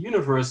 seconds of the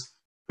universe,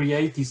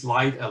 create these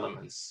light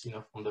elements,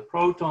 from the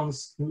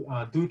protons,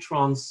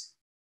 deuterons,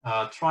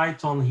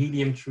 triton,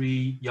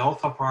 helium-3, the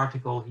alpha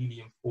particle,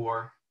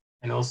 helium-4,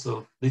 and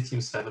also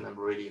lithium-7 and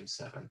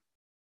beryllium-7.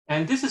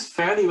 And this is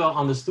fairly well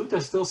understood.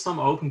 There's still some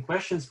open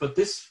questions, but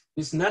this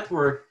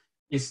network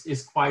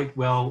is quite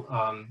well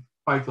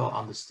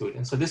understood.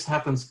 And so this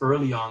happens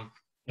early on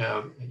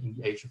in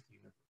the age of the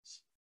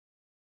universe.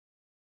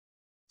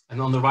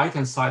 And on the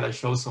right-hand side, I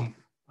show some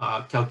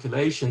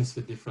calculations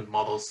with different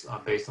models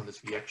based on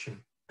this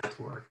reaction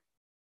network.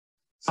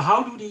 So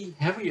how do the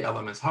heavy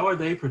elements, how are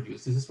they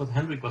produced? This is what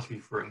Hendrik was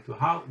referring to.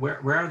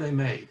 Where are they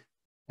made?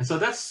 And so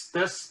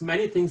there's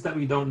many things that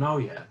we don't know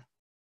yet.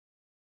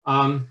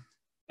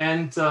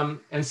 And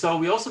so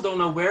we also don't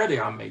know where they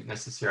are made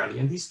necessarily.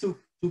 And these two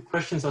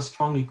questions are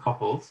strongly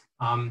coupled.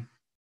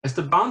 As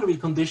the boundary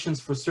conditions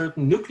for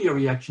certain nuclear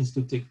reactions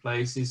to take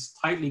place is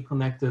tightly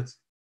connected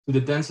to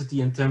the density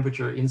and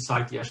temperature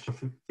inside the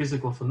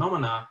astrophysical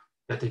phenomena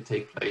that they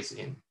take place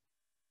in.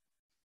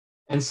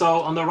 And so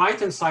on the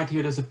right-hand side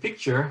here, there's a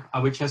picture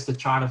which has the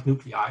chart of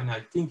nuclei. And I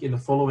think in the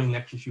following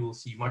lectures, you will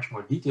see much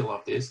more detail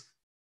of this.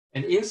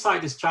 And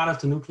inside this chart of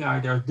the nuclei,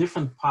 there are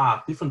different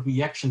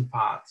reaction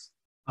paths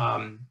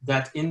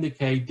that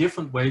indicate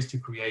different ways to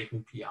create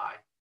nuclei.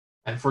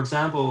 And for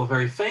example, a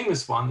very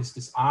famous one is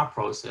this R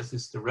process,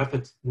 is the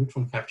rapid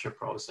neutron capture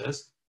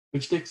process,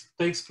 which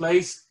takes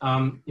place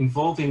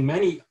involving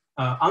many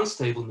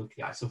unstable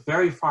nuclei, so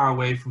very far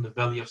away from the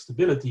valley of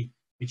stability,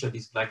 which are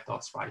these black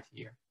dots right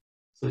here.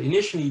 So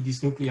initially,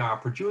 these nuclei are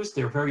produced,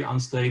 they're very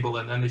unstable,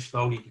 and then they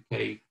slowly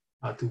decay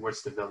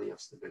towards the valley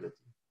of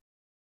stability.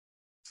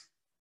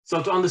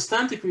 So to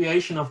understand the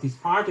creation of these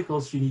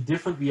particles, you need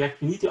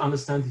to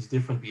understand these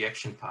different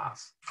reaction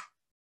paths.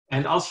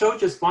 And I'll show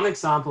just one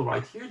example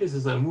right here. This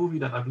is a movie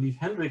that I believe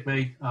Hendrik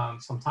made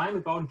some time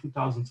ago in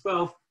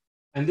 2012.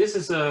 And this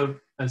is a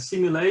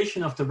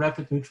simulation of the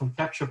rapid neutron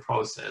capture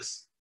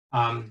process,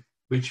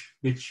 which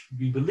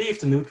we believe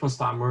the neutron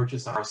star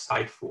mergers are a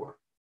site for.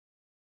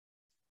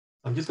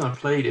 I'm just going to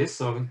play this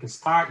so we can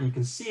start, and you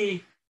can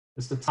see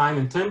there's the time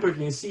and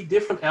temperature. You see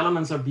different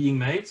elements are being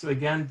made. So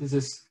again, this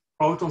is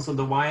protons on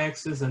the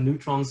y-axis and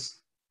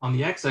neutrons on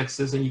the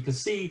x-axis. And you can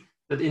see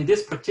that in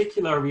this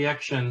particular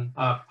reaction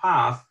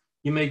path,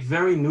 you make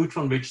very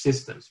neutron-rich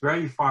systems,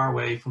 very far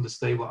away from the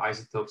stable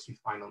isotopes we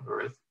find on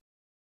Earth.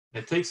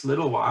 It takes a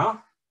little while.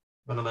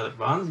 I'm going to let it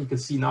run. You can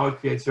see now it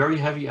creates very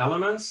heavy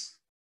elements,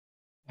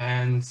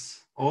 and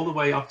all the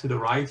way up to the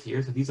right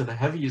here. So these are the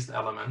heaviest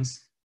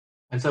elements.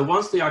 And so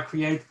once they are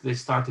created, they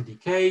start to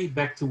decay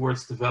back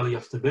towards the valley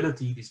of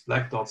stability, these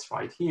black dots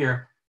right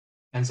here.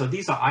 And so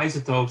these are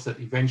isotopes that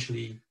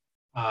eventually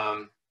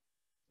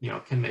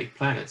can make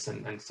planets.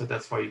 And so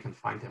that's why you can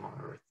find them on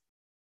Earth.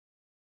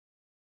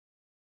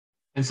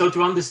 And so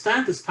to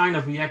understand this kind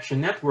of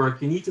reaction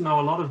network, you need to know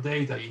a lot of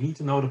data. You need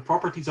to know the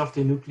properties of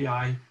the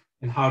nuclei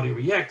and how they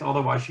react.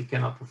 Otherwise, you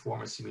cannot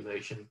perform a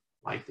simulation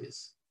like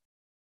this.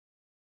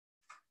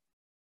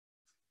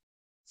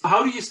 So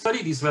how do you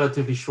study these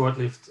relatively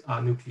short-lived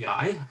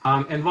nuclei?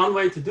 And one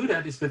way to do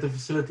that is with the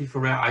Facility for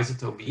Rare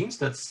Isotope Beams.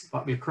 That's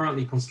what we're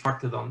currently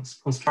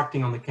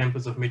constructing on the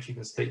campus of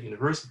Michigan State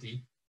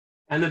University.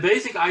 And the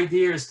basic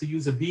idea is to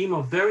use a beam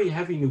of very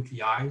heavy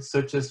nuclei,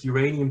 such as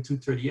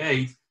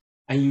uranium-238,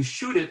 and you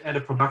shoot it at a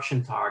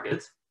production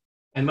target.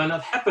 And when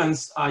that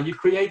happens, you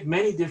create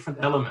many different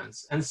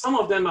elements. And some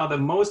of them are the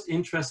most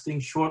interesting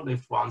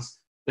short-lived ones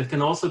that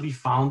can also be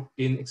found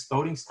in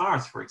exploding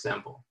stars, for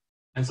example.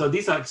 And so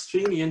these are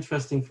extremely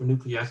interesting for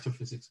nuclear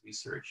astrophysics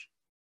research.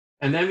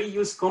 And then we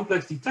use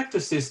complex detector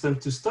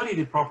systems to study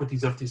the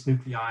properties of these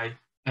nuclei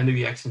and the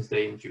reactions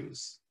they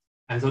induce.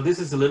 And so this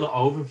is a little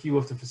overview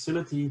of the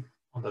facility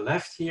on the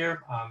left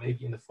here.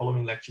 Maybe in the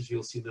following lectures,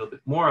 you'll see a little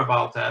bit more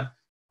about that.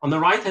 On the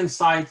right-hand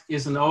side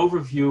is an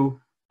overview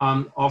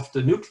of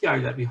the nuclei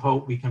that we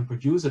hope we can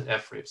produce at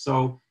FRIP.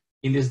 So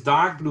in this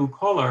dark blue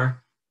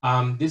color,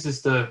 this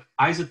is the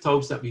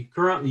isotopes that we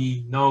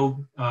currently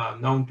know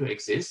known to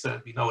exist,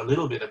 that we know a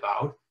little bit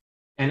about.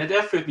 And at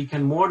FRIT, we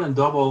can more than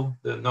double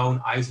the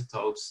known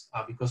isotopes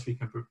because we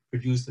can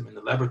produce them in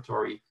the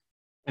laboratory.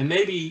 And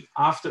maybe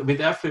with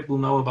FRIT, we'll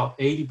know about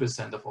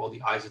 80% of all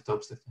the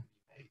isotopes that can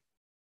be made.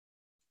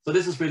 So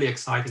this is really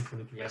exciting for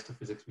nuclear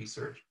astrophysics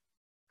research.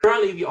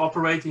 Currently, we're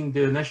operating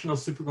the National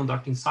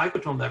Superconducting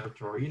Cyclotron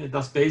Laboratory, and it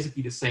does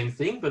basically the same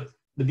thing, but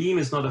the beam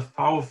is not as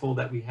powerful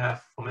that we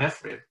have from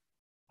FRIT.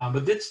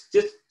 But this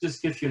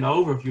just gives you an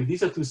overview.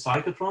 These are two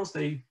cyclotrons.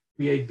 They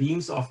create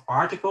beams of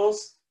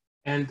particles.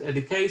 And in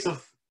the case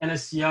of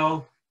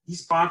NSCL,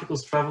 these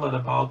particles travel at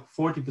about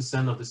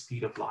 40% of the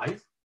speed of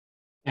light.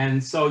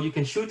 And so you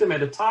can shoot them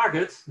at a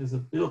target. There's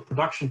a little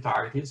production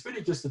target. It's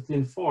really just a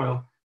thin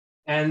foil.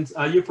 And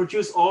you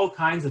produce all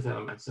kinds of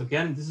elements. So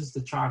again, this is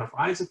the chart of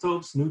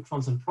isotopes,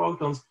 neutrons and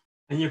protons,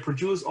 and you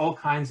produce all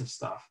kinds of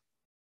stuff.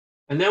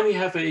 And then we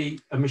have a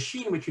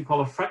machine which we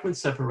call a fragment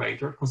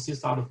separator,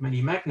 consists out of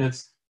many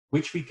magnets,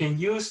 which we can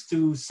use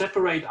to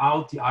separate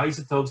out the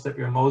isotopes that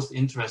we're most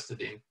interested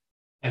in.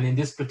 And in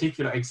this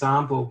particular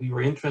example, we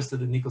were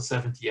interested in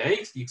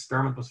nickel-78. The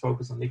experiment was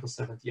focused on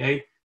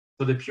nickel-78.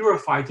 So they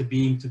purified the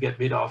beam to get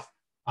rid of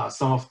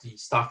some of the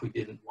stuff we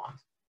didn't want.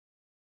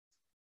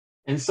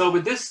 And so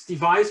with this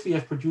device, we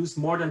have produced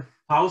more than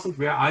 1,000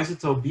 rare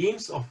isotope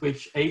beams, of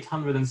which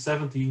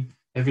 870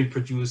 have been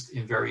produced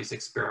in various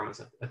experiments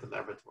at the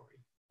laboratory.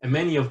 And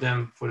many of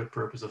them for the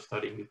purpose of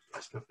studying nuclear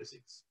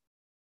astrophysics.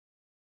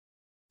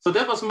 So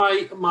that was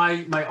my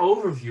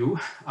overview.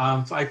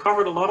 So I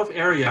covered a lot of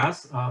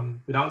areas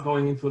without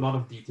going into a lot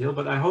of detail,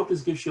 but I hope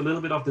this gives you a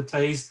little bit of the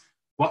taste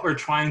what we're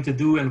trying to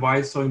do and why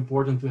it's so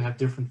important to have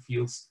different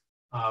fields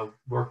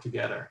work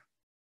together.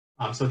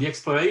 So the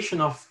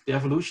exploration of the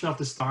evolution of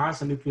the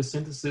stars and nuclear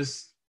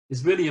synthesis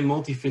is really a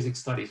multi-physics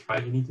studies,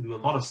 right? You need to do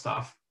a lot of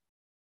stuff.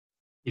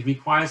 It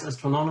requires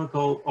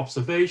astronomical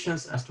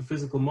observations,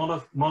 astrophysical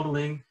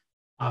modeling,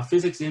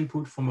 physics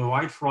input from a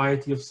wide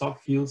variety of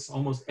subfields,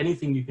 almost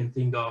anything you can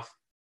think of,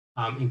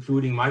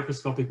 including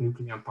microscopic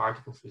nuclear and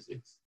particle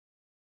physics.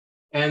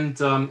 And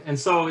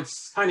so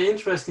it's kind of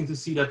interesting to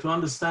see that to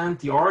understand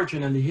the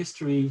origin and the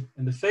history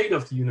and the fate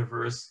of the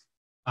universe,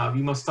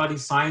 we must study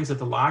science at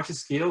the largest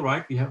scale,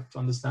 right? We have to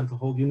understand the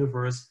whole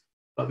universe,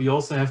 but we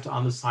also have to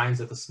understand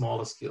science at the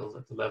smaller scales,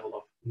 at the level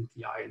of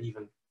nuclei and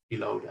even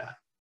below that.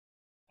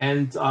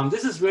 And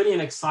this is really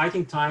an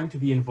exciting time to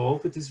be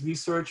involved with this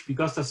research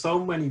because there's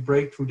so many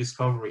breakthrough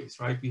discoveries,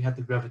 right? We had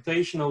the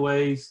gravitational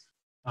waves,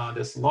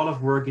 there's a lot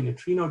of work in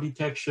neutrino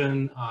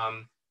detection,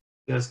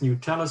 there's new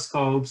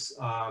telescopes,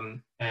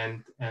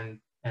 and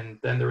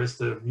then there is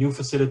the new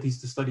facilities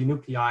to study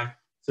nuclei,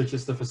 such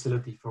as the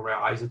facility for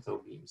rare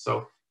isotope beams.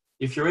 So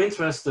if you're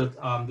interested,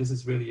 this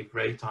is really a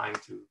great time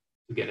to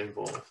get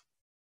involved.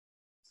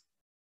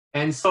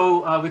 And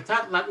so with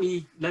that, let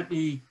me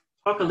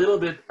talk a little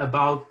bit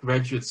about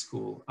graduate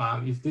school.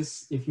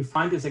 If you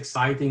find this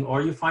exciting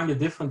or you find a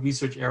different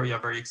research area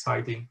very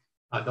exciting,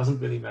 it doesn't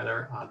really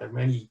matter. There are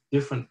many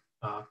different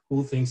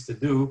cool things to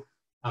do.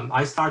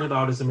 I started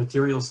out as a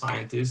material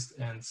scientist,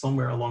 and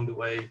somewhere along the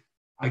way,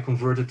 I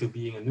converted to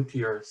being a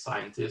nuclear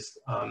scientist.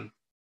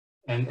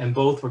 And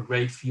both were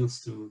great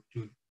fields to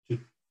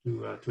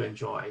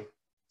enjoy.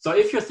 So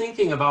if you're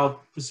thinking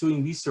about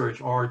pursuing research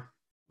or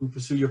to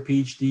pursue your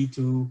PhD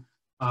to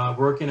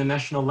work in a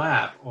national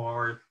lab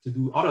or to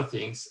do other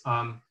things,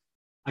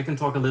 I can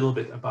talk a little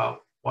bit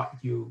about what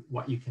you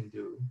can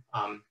do.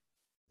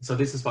 So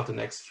this is what the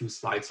next few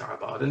slides are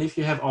about. And if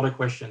you have other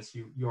questions,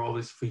 you're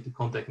always free to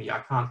contact me. I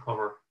can't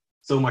cover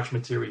so much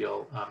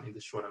material in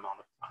this short amount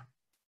of time.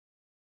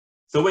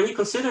 So when you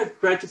consider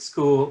graduate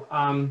school,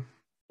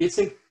 it's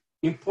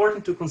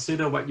important to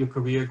consider what your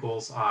career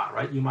goals are,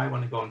 right? You might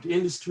want to go into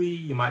industry,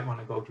 you might want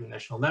to go to a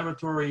national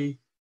laboratory,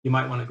 you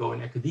might want to go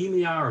in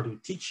academia or do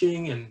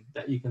teaching, and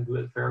that you can do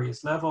at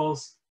various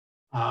levels.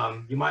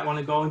 You might want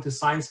to go into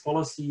science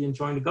policy and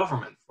join the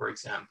government, for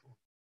example.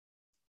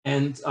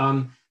 And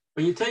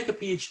when you take a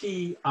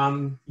PhD,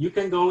 you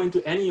can go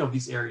into any of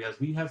these areas.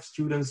 We have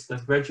students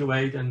that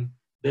graduate and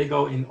they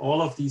go in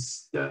all of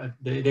these,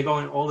 they go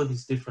in all of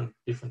these different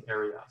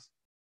areas.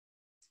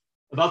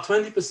 About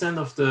 20%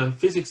 of the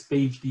physics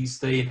PhDs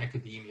stay in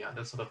academia.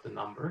 That's sort of the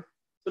number.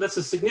 So that's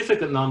a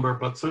significant number,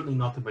 but certainly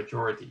not the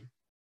majority.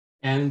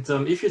 And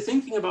if you're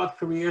thinking about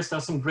careers,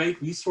 there's some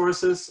great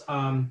resources.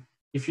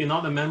 If you're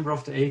not a member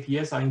of the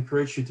APS, I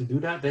encourage you to do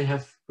that. They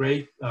have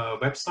great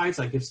websites.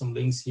 I give some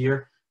links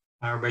here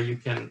where you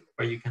can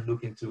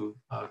look into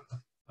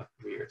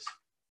careers.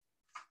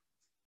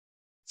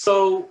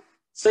 So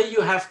say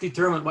you have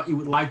determined what you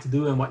would like to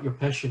do and what your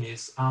passion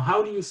is.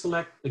 How do you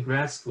select the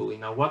grad school? You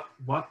know,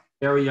 what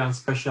area and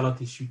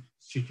specialty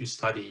should you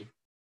study?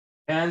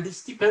 And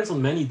this depends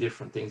on many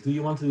different things. Do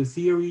you want to do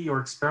theory or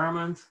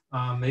experiment?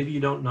 Maybe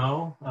you don't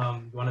know.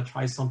 You want to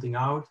try something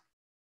out.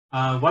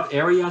 What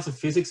areas of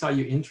physics are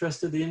you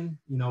interested in?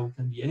 You know, it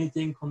can be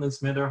anything: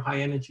 condensed matter,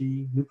 high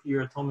energy,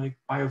 nuclear, atomic,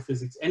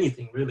 biophysics,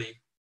 anything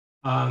really.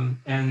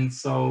 And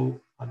so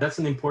that's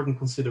an important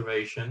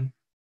consideration.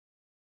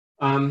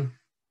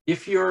 if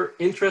you're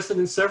interested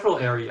in several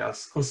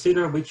areas,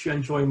 consider which you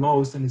enjoy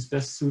most and is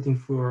best suiting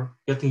for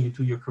getting you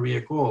to your career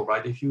goal,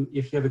 right? If you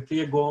have a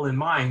clear goal in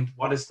mind,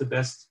 what is the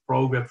best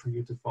program for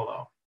you to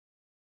follow?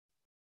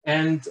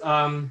 And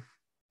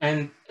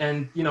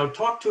you know,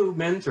 talk to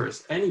mentors,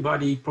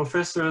 anybody,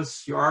 professors,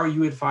 your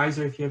RU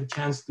advisor, if you have a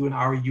chance to do an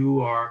RU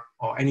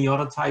or any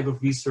other type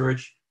of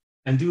research,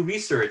 and do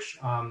research.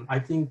 I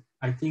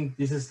think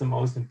this is the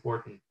most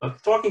important. But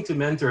talking to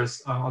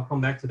mentors, I'll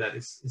come back to that,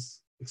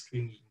 is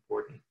extremely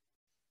important.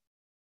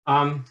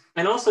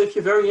 And also, if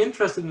you're very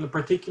interested in a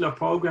particular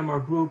program or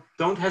group,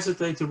 don't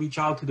hesitate to reach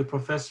out to the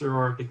professor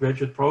or the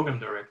graduate program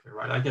director,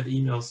 right? I get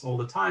emails all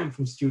the time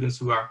from students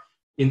who are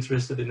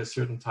interested in a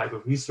certain type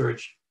of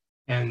research,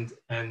 and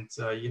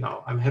you know,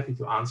 I'm happy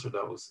to answer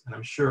those, and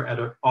I'm sure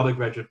other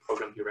graduate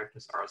program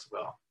directors are as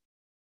well.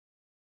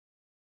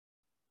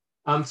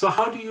 So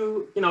how do you,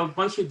 you know,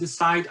 once you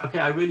decide, okay,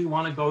 I really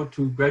want to go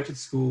to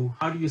graduate school,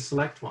 how do you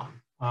select one?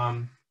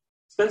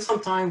 Spend some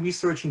time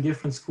researching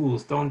different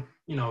schools. Don't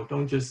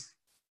just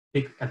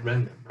pick at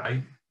random,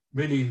 right?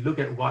 Really look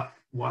at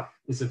what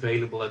is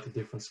available at the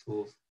different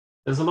schools.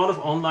 There's a lot of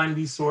online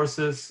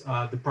resources,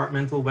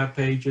 departmental web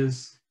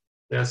pages.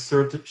 There's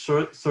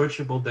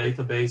searchable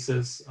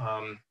databases.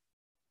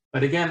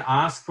 But again,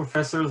 ask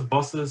professors,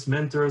 bosses,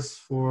 mentors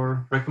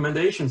for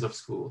recommendations of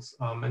schools,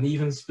 and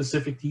even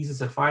specific thesis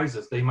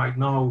advisors. They might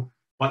know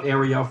what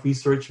area of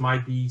research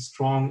might be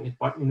strong at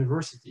what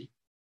university.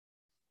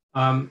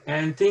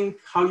 And think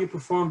how you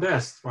perform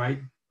best, right?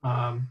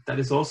 That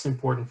is also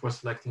important for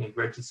selecting a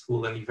graduate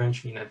school and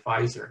eventually an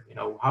advisor. You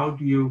know,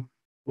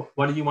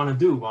 what do you want to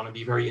do? Want to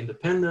be very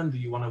independent? Do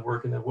you want to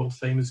work in a world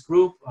famous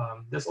group?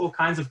 There's all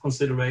kinds of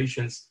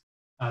considerations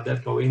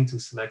that go into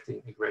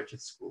selecting a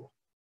graduate school.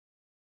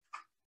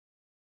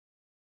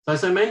 So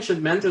as I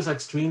mentioned, mentors are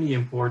extremely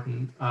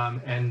important.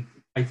 And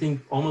I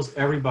think almost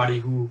everybody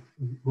who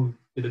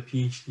did a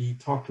PhD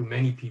talked to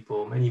many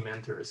people, many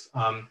mentors.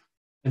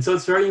 And so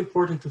it's very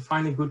important to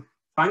find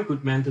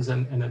good mentors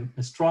and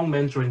a strong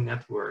mentoring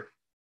network.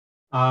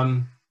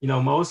 You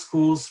know, most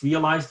schools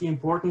realize the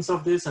importance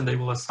of this and they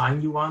will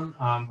assign you one,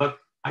 but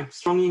I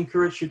strongly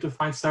encourage you to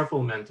find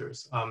several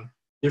mentors.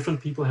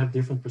 Different people have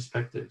different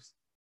perspectives.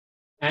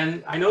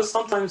 And I know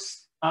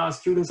sometimes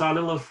students are a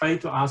little afraid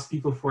to ask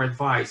people for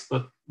advice,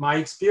 but my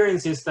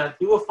experience is that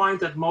you will find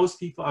that most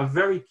people are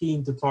very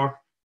keen to talk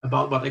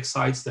about what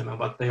excites them and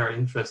what they are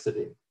interested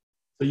in.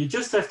 So you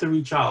just have to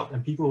reach out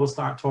and people will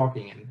start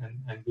talking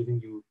and giving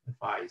you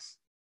advice.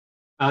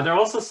 There are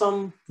also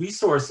some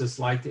resources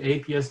like the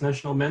APS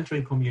National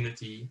Mentoring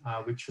Community,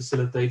 which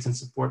facilitates and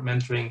support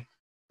mentoring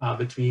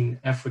between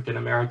African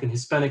American,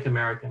 Hispanic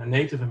American, and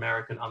Native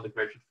American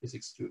undergraduate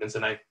physics students.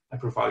 And I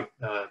provide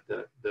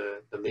the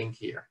link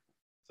here.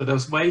 So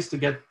there's ways to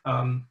get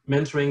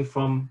mentoring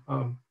from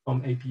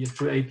APS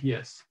through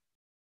APS.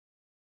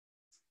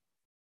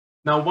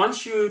 Now,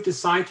 once you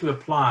decide to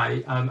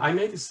apply, I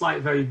made this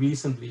slide very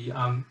recently.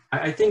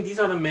 I think these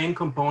are the main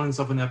components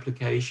of an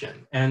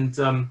application,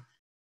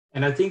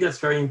 and I think that's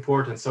very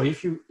important. So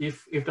if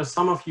there's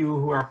some of you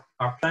who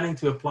are planning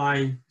to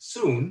apply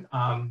soon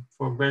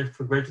for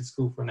graduate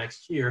school for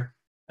next year,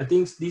 I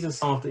think these are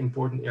some of the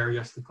important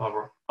areas to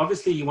cover.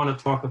 Obviously, you want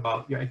to talk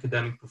about your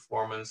academic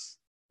performance,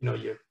 you know,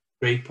 your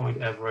grade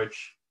point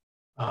average,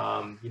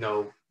 you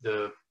know,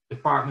 the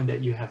department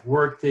that you have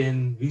worked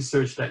in,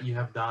 research that you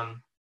have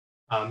done.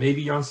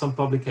 Maybe you're on some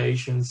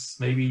publications,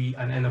 maybe,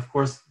 and of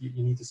course,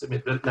 you need to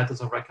submit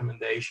letters of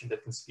recommendation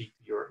that can speak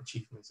to your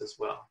achievements as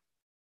well.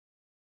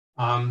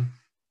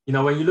 You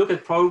know, when you look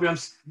at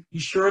programs, be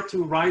sure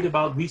to write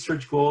about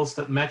research goals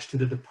that match to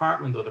the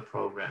department or the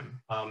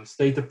program.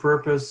 State the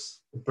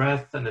purpose, the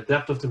breadth, and the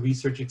depth of the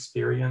research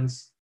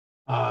experience.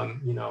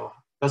 You know,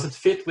 does it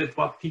fit with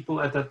what people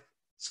at that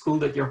school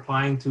that you're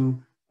applying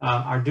to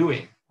are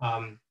doing?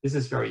 This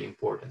is very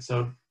important.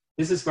 So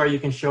this is where you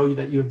can show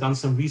that you've done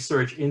some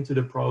research into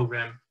the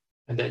program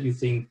and that you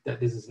think that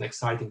this is an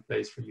exciting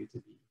place for you to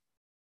be.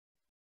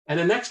 And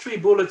the next 3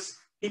 bullets,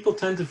 people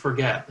tend to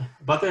forget,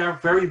 but they are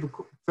very,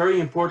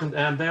 very important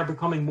and they are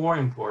becoming more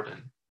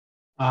important.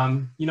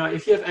 You know,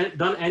 if you have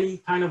done any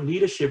kind of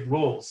leadership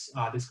roles,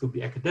 this could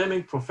be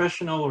academic,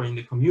 professional, or in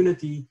the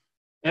community,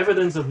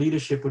 evidence of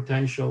leadership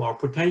potential or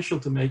potential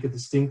to make a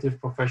distinctive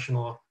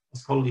professional or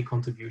scholarly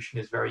contribution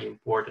is very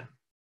important.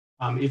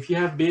 If you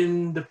have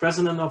been the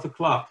president of a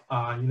club,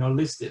 you know,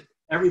 listed,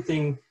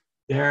 everything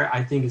there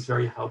I think is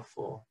very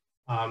helpful.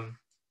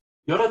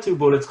 The other 2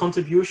 bullets,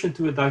 contribution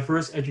to a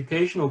diverse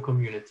educational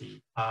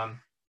community.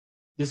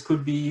 This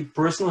could be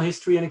personal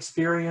history and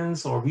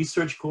experience or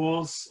research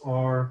goals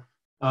or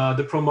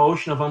the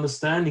promotion of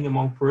understanding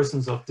among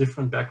persons of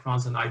different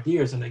backgrounds and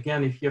ideas. And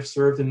again, if you have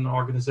served in an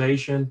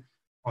organization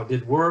or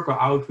did work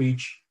or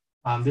outreach,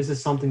 this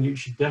is something you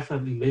should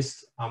definitely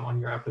list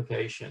on your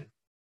application.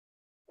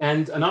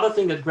 And another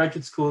thing that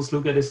graduate schools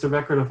look at is the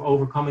record of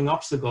overcoming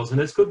obstacles. And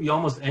this could be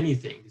almost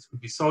anything. This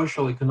could be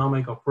social,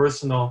 economic, or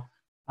personal.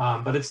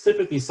 But it's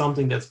typically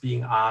something that's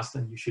being asked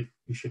and you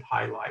should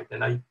highlight.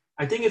 And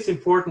I think it's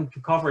important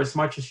to cover as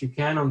much as you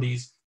can on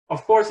these, Of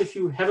course, if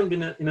you haven't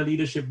been in a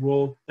leadership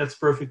role, that's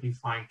perfectly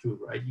fine too,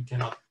 right? You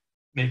cannot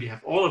maybe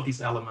have all of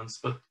these elements,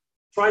 but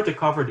try to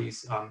cover these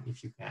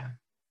if you can.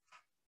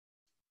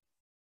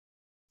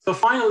 So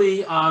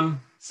finally,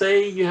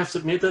 say you have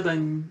submitted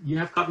and you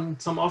have gotten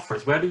some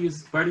offers. Where do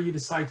you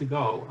decide to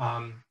go?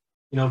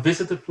 You know,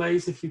 visit the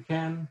place if you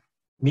can,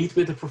 meet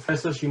with the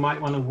professors you might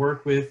want to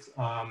work with,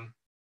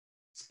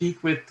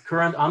 speak with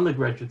current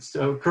undergraduates,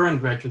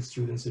 current graduate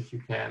students if you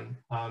can.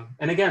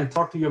 And again,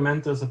 talk to your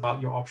mentors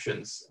about your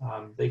options.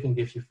 They can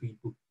give you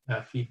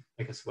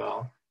feedback as well.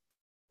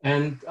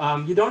 And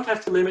you don't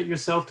have to limit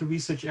yourself to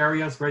research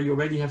areas where you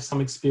already have some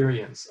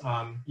experience.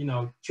 You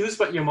know, choose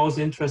what you're most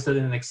interested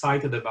in and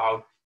excited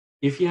about.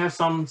 If you have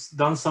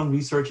done some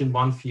research in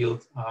one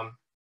field,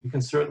 you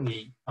can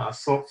certainly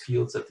swap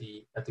fields at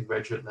the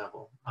graduate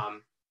level.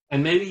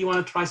 And maybe you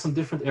want to try some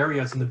different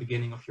areas in the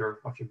beginning of your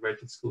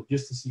graduate school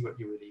just to see what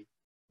you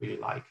really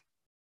like.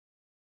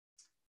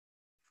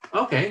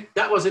 Okay,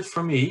 that was it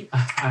for me.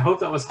 I hope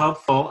that was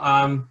helpful.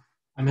 I'm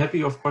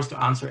happy, of course,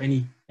 to answer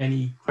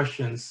any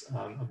questions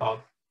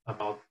about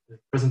the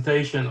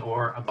presentation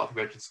or about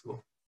graduate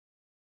school.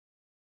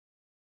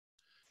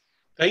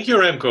 Thank you,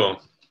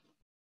 Remco.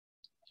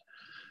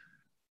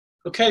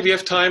 Okay, we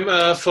have time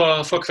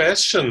for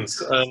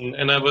questions,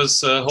 and I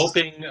was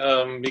hoping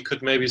we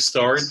could maybe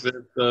start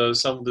with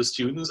some of the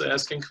students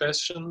asking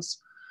questions.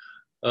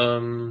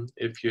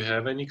 If you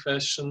have any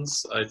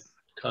questions, I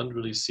can't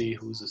really see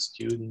who's a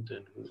student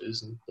and who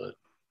isn't, but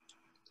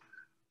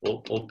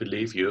we'll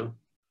believe you.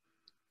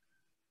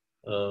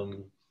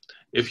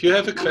 If you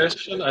have a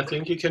question, I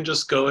think you can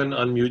just go and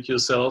unmute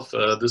yourself.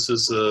 This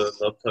is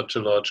not such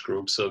a large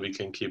group, so we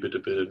can keep it a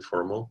bit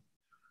informal.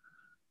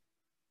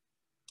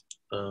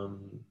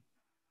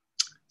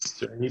 Is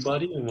there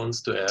anybody who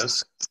wants to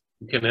ask?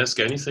 You can ask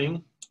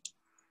anything.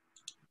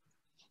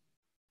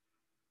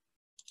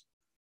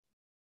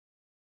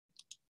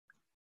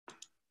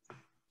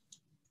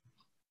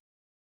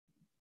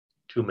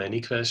 Too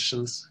many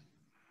questions?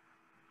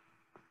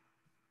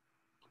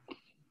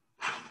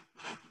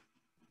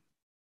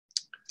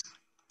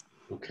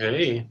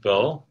 Okay,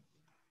 well,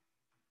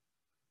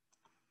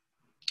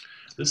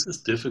 this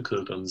is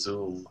difficult on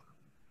Zoom.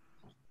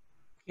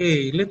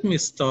 Okay, let me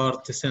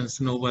start since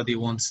nobody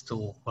wants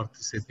to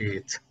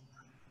participate.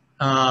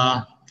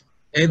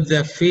 If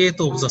the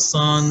fate of the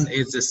sun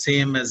is the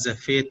same as the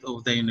fate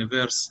of the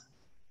universe,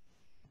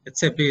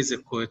 it's a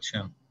basic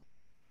question.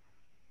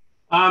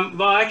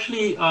 Well,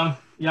 actually,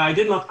 yeah, I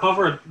did not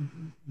cover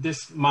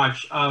this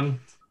much.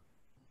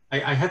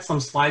 I had some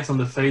slides on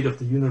the fate of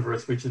the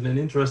universe, which is an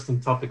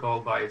interesting topic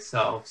all by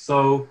itself.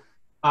 So,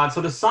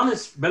 so the sun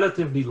is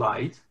relatively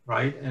light,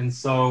 right? And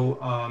so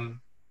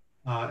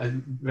a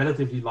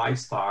relatively light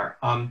star.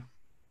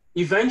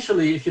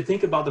 Eventually, if you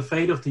think about the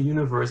fate of the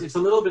universe, it's a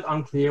little bit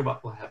unclear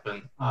what will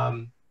happen.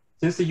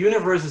 Since the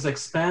universe is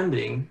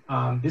expanding,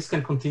 this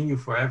can continue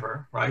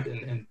forever, right?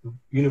 And the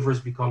universe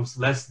becomes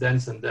less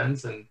dense and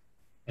dense, and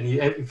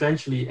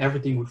eventually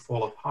everything would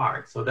fall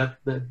apart. So that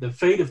the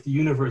fate of the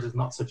universe is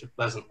not such a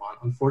pleasant one.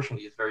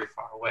 Unfortunately, it's very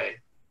far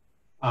away.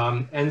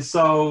 And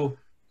so,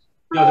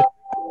 you know,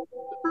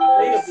 the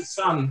fate of the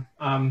sun,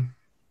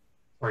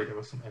 sorry, there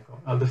was some echo.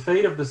 The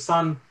fate of the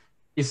sun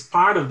is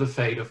part of the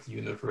fate of the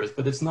universe,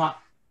 but it's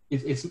not,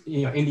 it's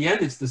you know, in the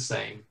end, it's the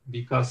same,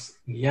 because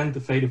in the end,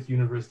 the fate of the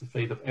universe is the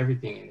fate of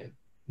everything in it,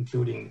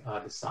 including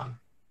the sun,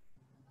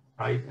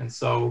 right? And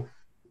so,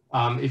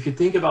 if you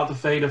think about the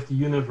fate of the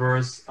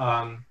universe,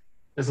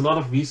 there's a lot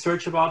of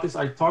research about this.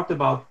 I talked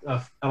about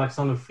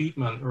Alexander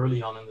Friedman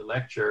early on in the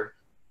lecture,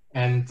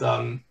 and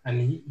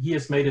he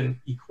has made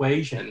an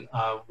equation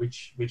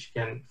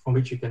from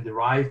which you can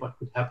derive what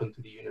could happen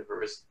to the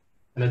universe.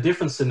 And the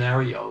different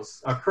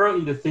scenarios.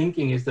 Currently, the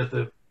thinking is that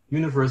the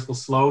universe will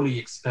slowly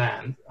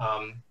expand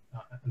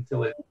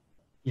until it,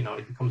 you know,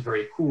 it becomes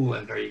very cool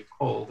and very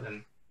cold,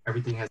 and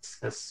everything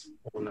has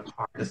fallen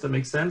apart. Does that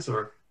make sense,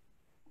 or?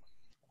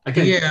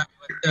 Yeah,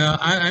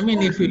 I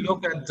mean, if you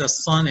look at the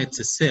sun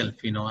itself,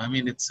 you know, I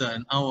mean, it's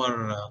in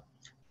our,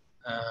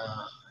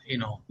 you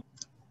know,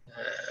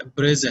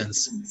 presence.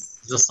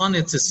 The sun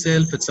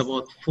itself, it's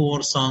about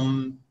 4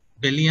 some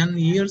billion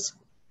years,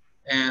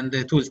 and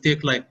it will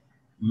take like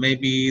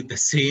maybe the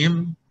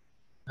same,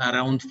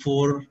 around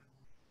 4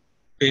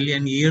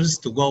 billion years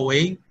to go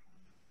away.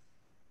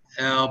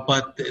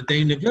 But the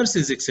universe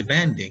is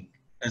expanding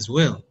as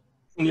well.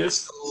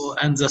 Yes. So,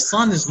 and the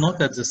sun is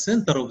not at the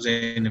center of the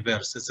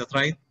universe, is that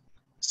right?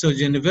 So the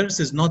universe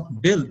is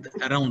not built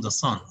around the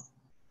sun.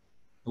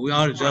 We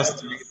are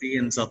just maybe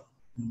in the,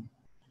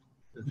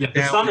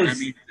 the sun is, I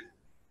mean,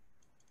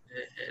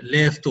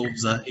 left of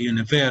the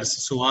universe,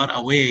 so are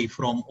away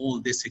from all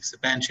this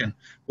expansion.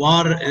 We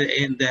are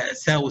in the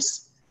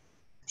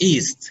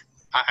southeast.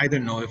 I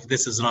don't know if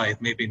this is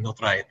right, maybe not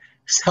right.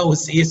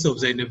 Southeast of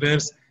the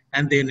universe,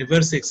 and the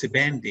universe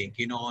expanding,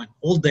 you know, in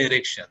all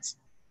directions.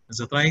 Is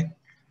that right?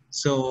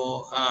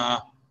 So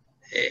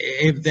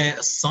if the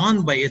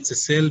sun by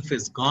itself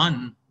is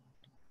gone,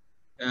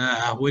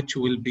 which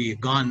will be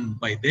gone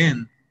by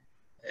then,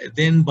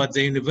 then, but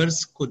the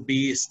universe could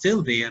be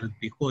still there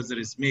because there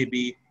is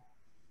maybe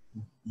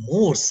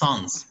more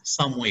suns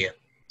somewhere.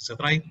 Is that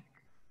right?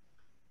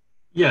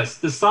 Yes,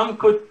 the sun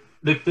could,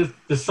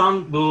 the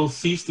sun will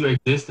cease to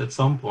exist at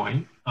some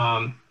point.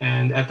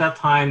 And at that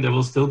time, there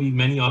will still be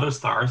many other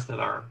stars that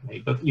are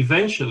made. But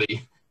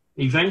eventually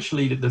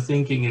the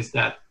thinking is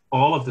that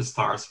all of the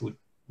stars would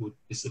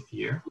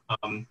disappear.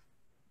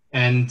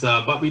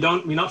 But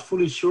we're not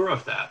fully sure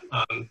of that.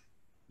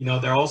 You know,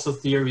 there are also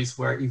theories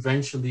where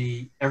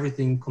eventually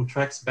everything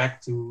contracts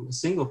back to a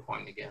single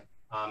point again.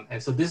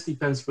 And so this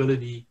depends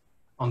really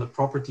on the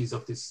properties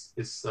of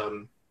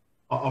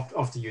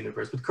of the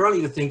universe. But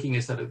currently the thinking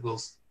is that it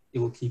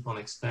will keep on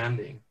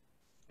expanding.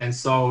 And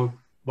so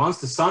once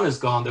the sun is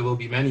gone, there will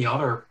be many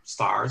other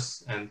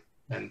stars and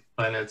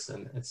planets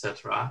and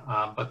etc.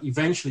 But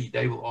eventually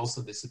they will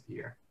also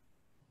disappear.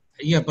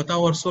 Yeah, but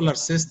our solar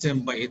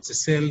system by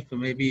itself,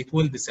 maybe it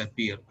will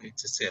disappear by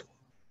itself.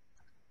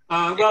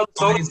 Well,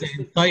 the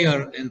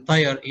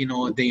entire, you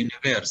know, the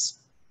universe.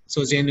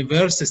 So the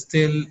universe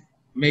still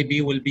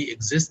maybe will be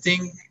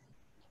existing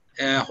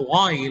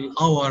while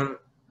our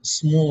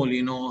small,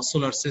 you know,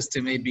 solar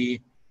system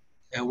maybe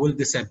will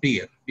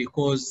disappear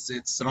because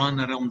it's run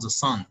around the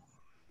sun.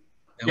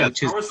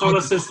 Yes, which is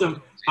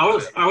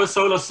our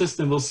solar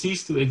system will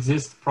cease to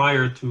exist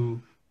prior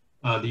to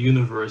the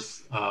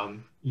universe.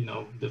 You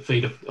know,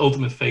 the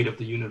ultimate fate of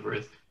the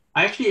universe.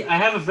 I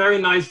have a very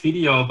nice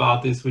video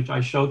about this, which I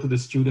showed to the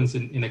students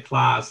in a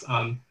class.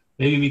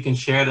 Maybe we can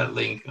share that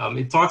link.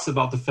 It talks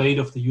about the fate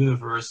of the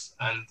universe,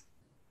 and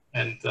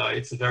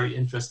it's a very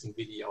interesting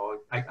video.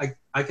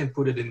 I can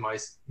put it in my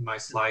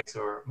slides,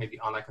 or maybe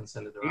Anna can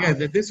send it around.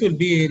 Yeah, this will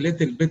be a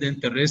little bit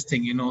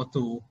interesting, you know,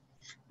 to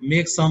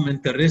make some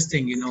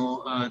interesting, you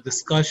know,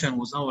 discussion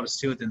with our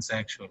students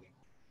actually.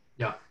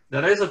 Yeah,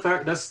 that is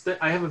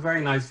I have a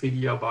very nice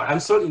video about it. I'm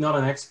certainly not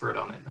an expert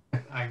on it.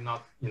 I'm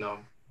not, you know.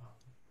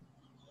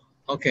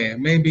 Okay,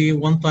 maybe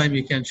one time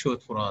you can show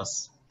it for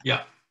us.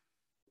 Yeah.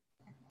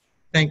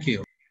 Thank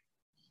you.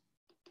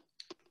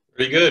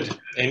 Very good.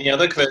 Any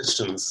other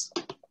questions?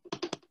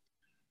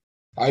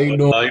 How you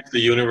doing? Life, the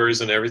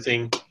universe, and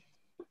everything.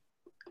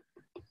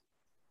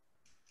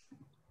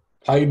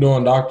 How you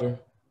doing, doctor?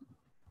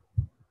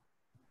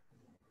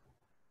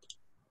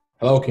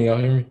 Hello, can y'all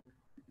hear me?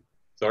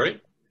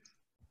 Sorry?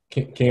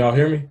 Can y'all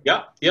hear me?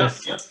 Yeah,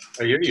 yes,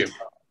 I hear you.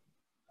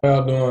 How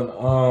y'all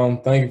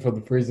doing? Thank you for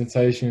the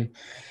presentation.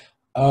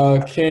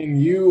 Can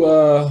you,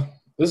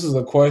 this is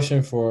a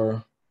question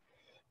for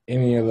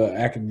any of the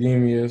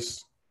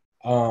academias,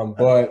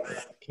 but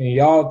can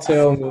y'all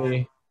tell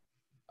me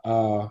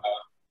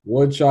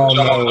what y'all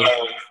know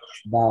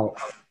about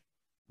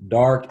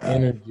dark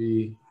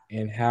energy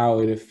and how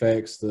it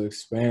affects the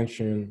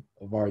expansion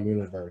of our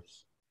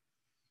universe?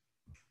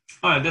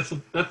 All right,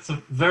 that's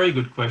a very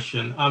good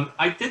question.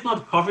 I did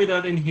not cover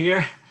that in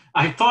here.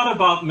 I thought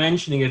about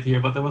mentioning it here,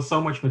 but there was so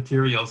much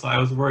material, so I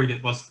was worried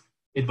it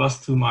was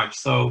too much.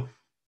 So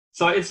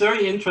it's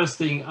very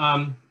interesting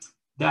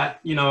that,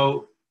 you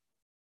know,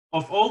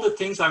 of all the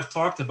things I've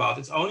talked about,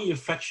 it's only a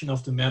fraction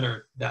of the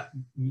matter that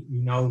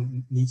you know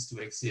needs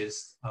to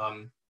exist.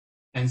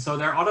 And so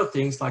there are other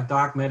things like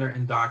dark matter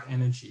and dark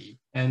energy.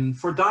 And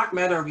for dark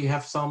matter, we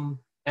have some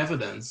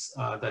evidence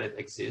that it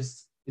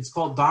exists. It's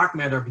called dark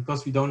matter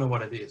because we don't know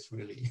what it is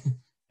really.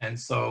 And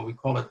so we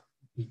call it,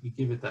 we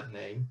give it that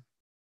name.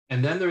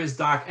 And then there is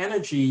dark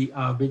energy,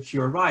 which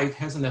you're right,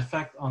 has an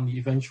effect on the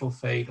eventual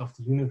fate of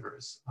the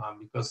universe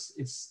because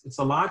it's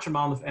a large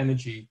amount of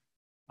energy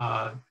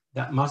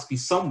that must be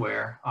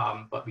somewhere,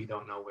 but we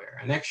don't know where.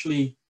 And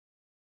actually,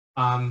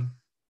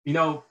 we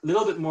know a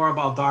little bit more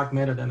about dark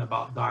matter than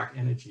about dark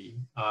energy.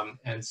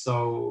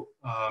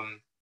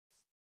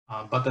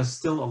 But there's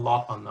still a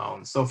lot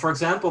unknown. So for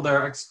example, there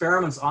are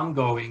experiments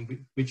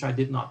ongoing, which I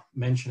did not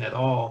mention at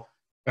all,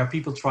 where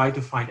people try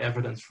to find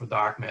evidence for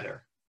dark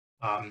matter.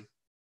 And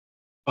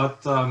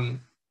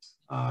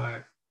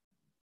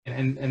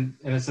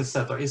as I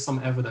said, there is some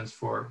evidence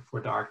for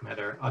dark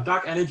matter.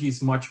 Dark energy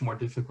is much more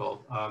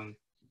difficult, and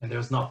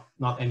there's not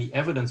any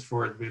evidence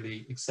for it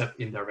really, except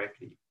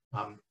indirectly.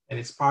 And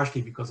it's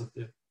partially because of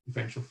the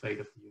eventual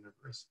fate of the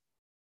universe.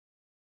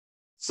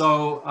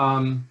 So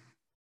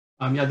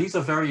yeah, these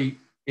are very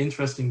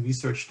interesting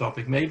research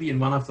topics. Maybe in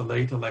one of the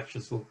later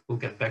lectures we'll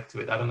get back to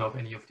it. I don't know if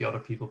any of the other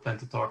people plan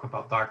to talk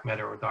about dark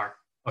matter or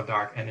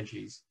dark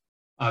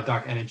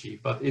energy,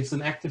 but it's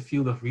an active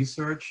field of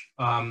research,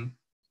 and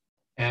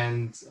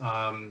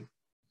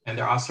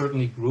there are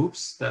certainly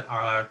groups that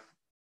are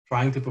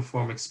trying to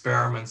perform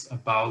experiments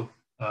about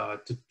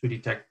to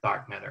detect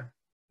dark matter.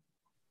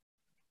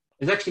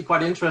 It's actually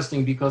quite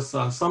interesting because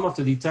some of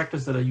the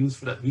detectors that are used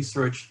for that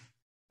research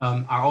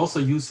are also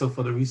useful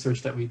for the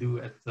research that we do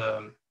at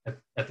the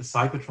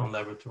cyclotron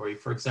laboratory.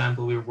 For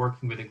example, we're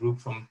working with a group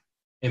from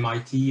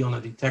MIT on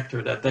a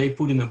detector that they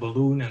put in a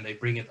balloon and they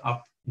bring it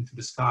up into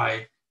the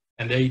sky,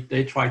 and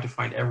they try to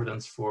find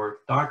evidence for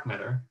dark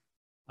matter.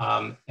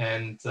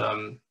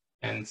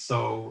 And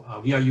so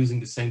we are using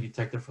the same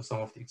detector for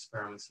some of the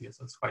experiments here,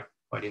 so it's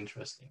quite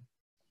interesting.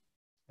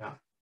 Yeah,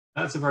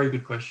 that's a very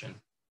good question.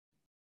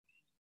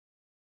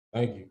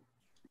 Thank you.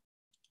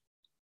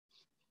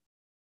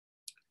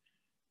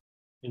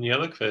 Any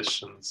other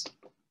questions?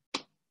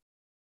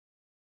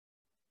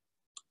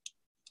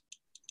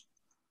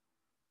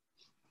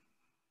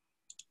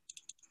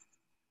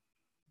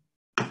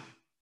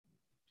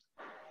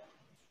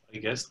 I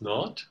guess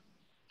not.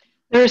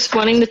 There's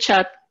one in the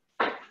chat.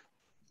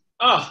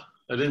 Ah,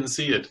 I didn't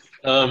see it.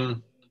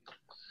 Remco,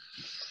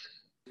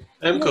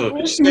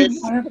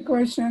 I have a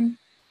question.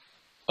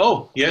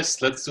 Oh,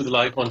 yes, let's do the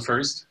live one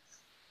first.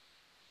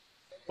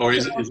 Or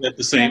is that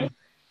the same?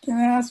 Can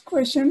I ask a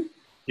question?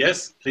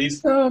 Yes,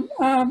 please. So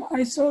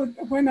I saw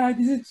when I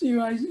visited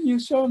you, you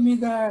showed me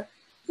the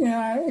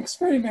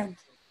experiment.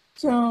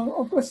 So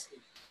of course,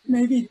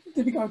 maybe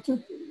difficult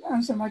to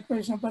answer my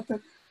question, but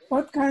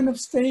what kind of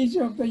stage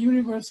of the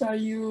universe are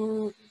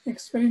you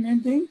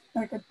experimenting?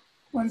 Like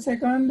 1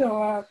 second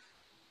or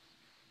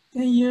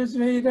 10 years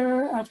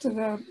later after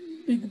the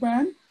Big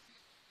Bang?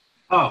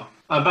 Oh,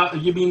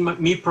 you mean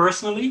me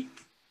personally?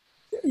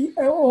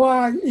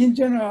 Or in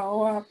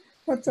general, or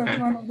what's Okay.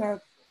 one of the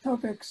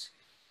topics?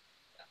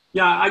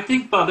 Yeah, I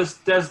think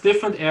there's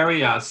different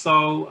areas.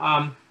 So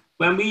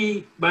when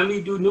we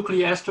do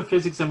nuclear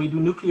astrophysics and we do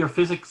nuclear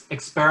physics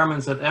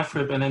experiments at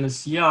EFRIB and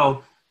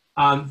NSCL,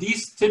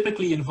 these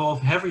typically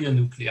involve heavier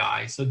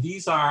nuclei. So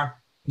these are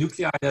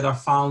nuclei that are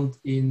found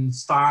in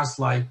stars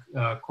like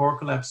core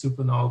collapse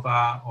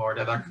supernova, or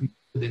that are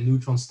created in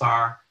neutron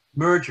star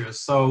mergers.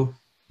 So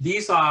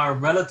these are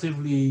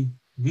relatively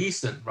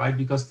recent, right?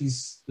 Because the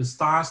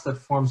stars that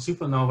form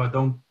supernova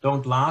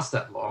don't last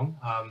that long.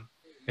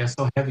 They're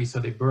so heavy, so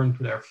they burn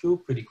to their fuel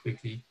pretty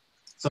quickly.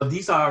 So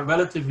these are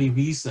relatively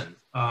recent.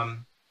 But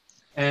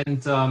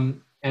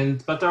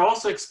there are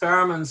also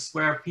experiments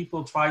where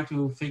people try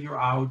to figure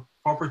out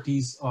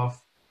properties of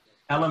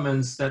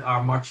elements that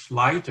are much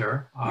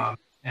lighter,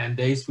 and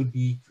these would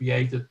be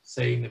created,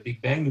 say, in the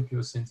Big Bang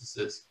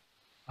nucleosynthesis.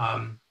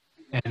 And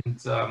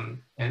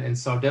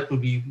so that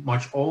would be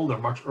much older,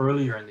 much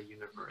earlier in the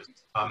universe.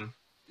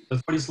 But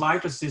for these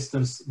lighter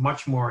systems,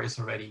 much more is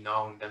already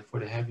known than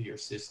for the heavier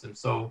systems.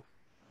 So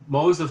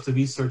most of the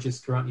research is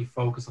currently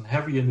focused on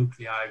heavier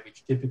nuclei,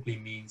 which typically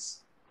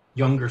means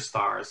younger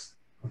stars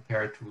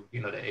compared to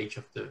the age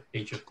of the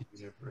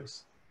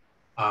universe.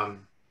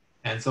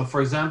 And so,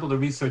 for example, the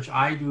research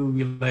I do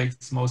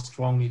relates most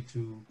strongly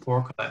to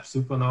core collapse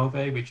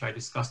supernovae, which I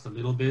discussed a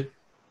little bit.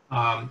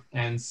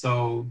 And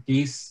so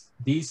these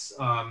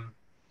are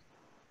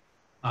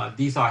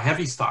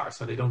heavy stars,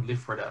 so they don't live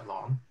for that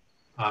long,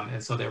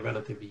 and so they're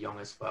relatively young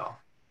as well.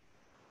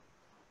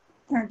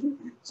 Thank you.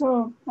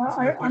 So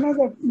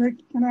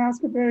can I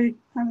ask a very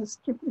kind of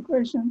stupid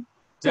question?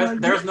 So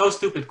there's no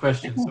stupid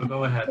question, so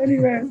go ahead.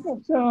 Anyway,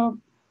 so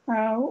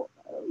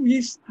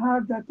we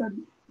heard that the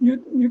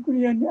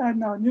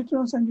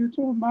neutrons and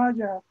neutron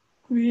merger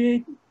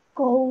create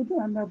gold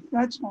and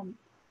platinum.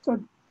 So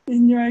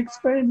in your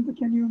experiment,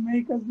 can you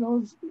make us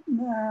those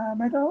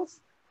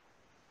metals?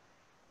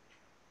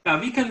 Yeah,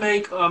 we can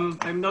make.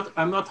 I'm not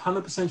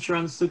 100% sure I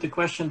understood the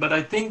question, but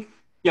I think,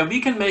 yeah,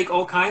 we can make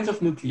all kinds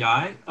of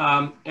nuclei,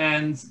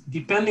 and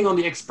depending on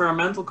the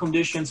experimental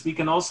conditions, we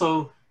can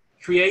also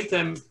create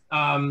them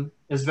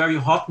as very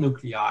hot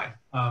nuclei.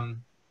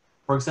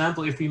 For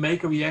example, if we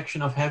make a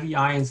reaction of heavy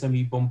ions and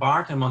we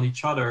bombard them on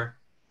each other,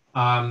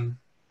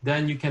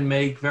 then you can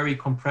make very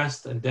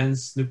compressed and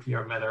dense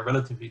nuclear matter,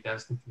 relatively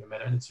dense nuclear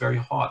matter, and it's very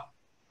hot.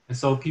 And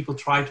so people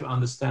try to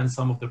understand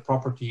some of the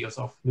properties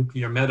of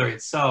nuclear matter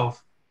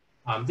itself.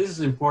 This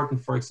is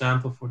important, for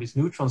example, for these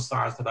neutron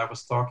stars that I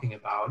was talking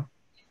about.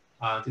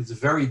 It's a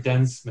very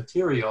dense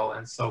material,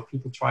 and so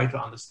people try to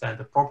understand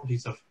the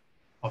properties of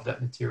that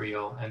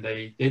material, and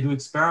they do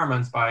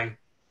experiments by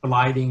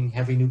colliding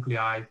heavy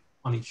nuclei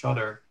on each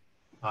other.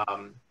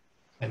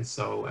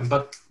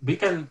 But we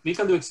can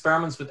do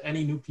experiments with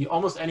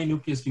almost any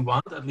nucleus we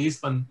want, at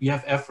least when we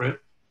have EFRIB,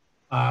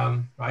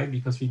 right?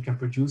 Because we can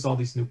produce all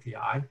these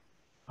nuclei.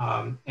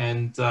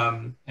 And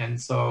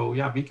so,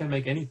 yeah, we can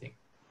make anything.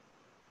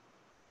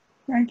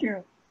 Thank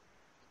you.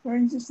 Very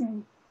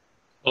interesting.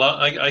 Well,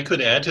 I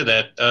could add to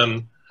that.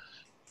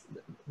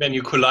 When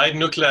you collide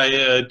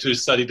nuclei to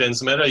study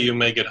dense matter, you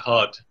make it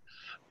hot.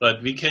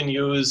 But we can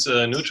use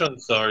neutron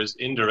stars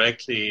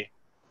indirectly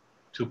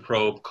to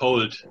probe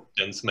cold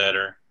dense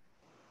matter.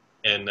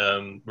 And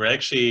we're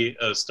actually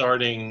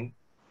starting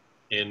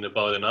in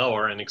about an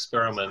hour an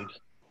experiment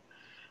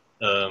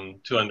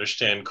to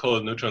understand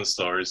cold neutron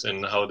stars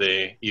and how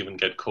they even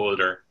get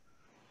colder.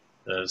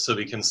 So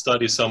we can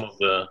study some of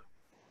the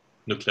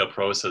nuclear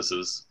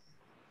processes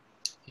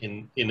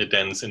in a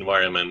dense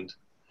environment,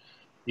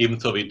 even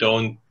though we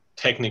don't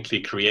technically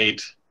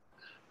create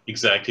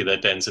exactly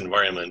that dense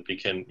environment. We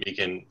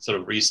can sort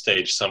of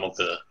restage some of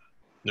the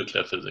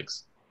nuclear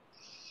physics.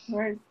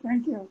 Great,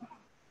 thank you.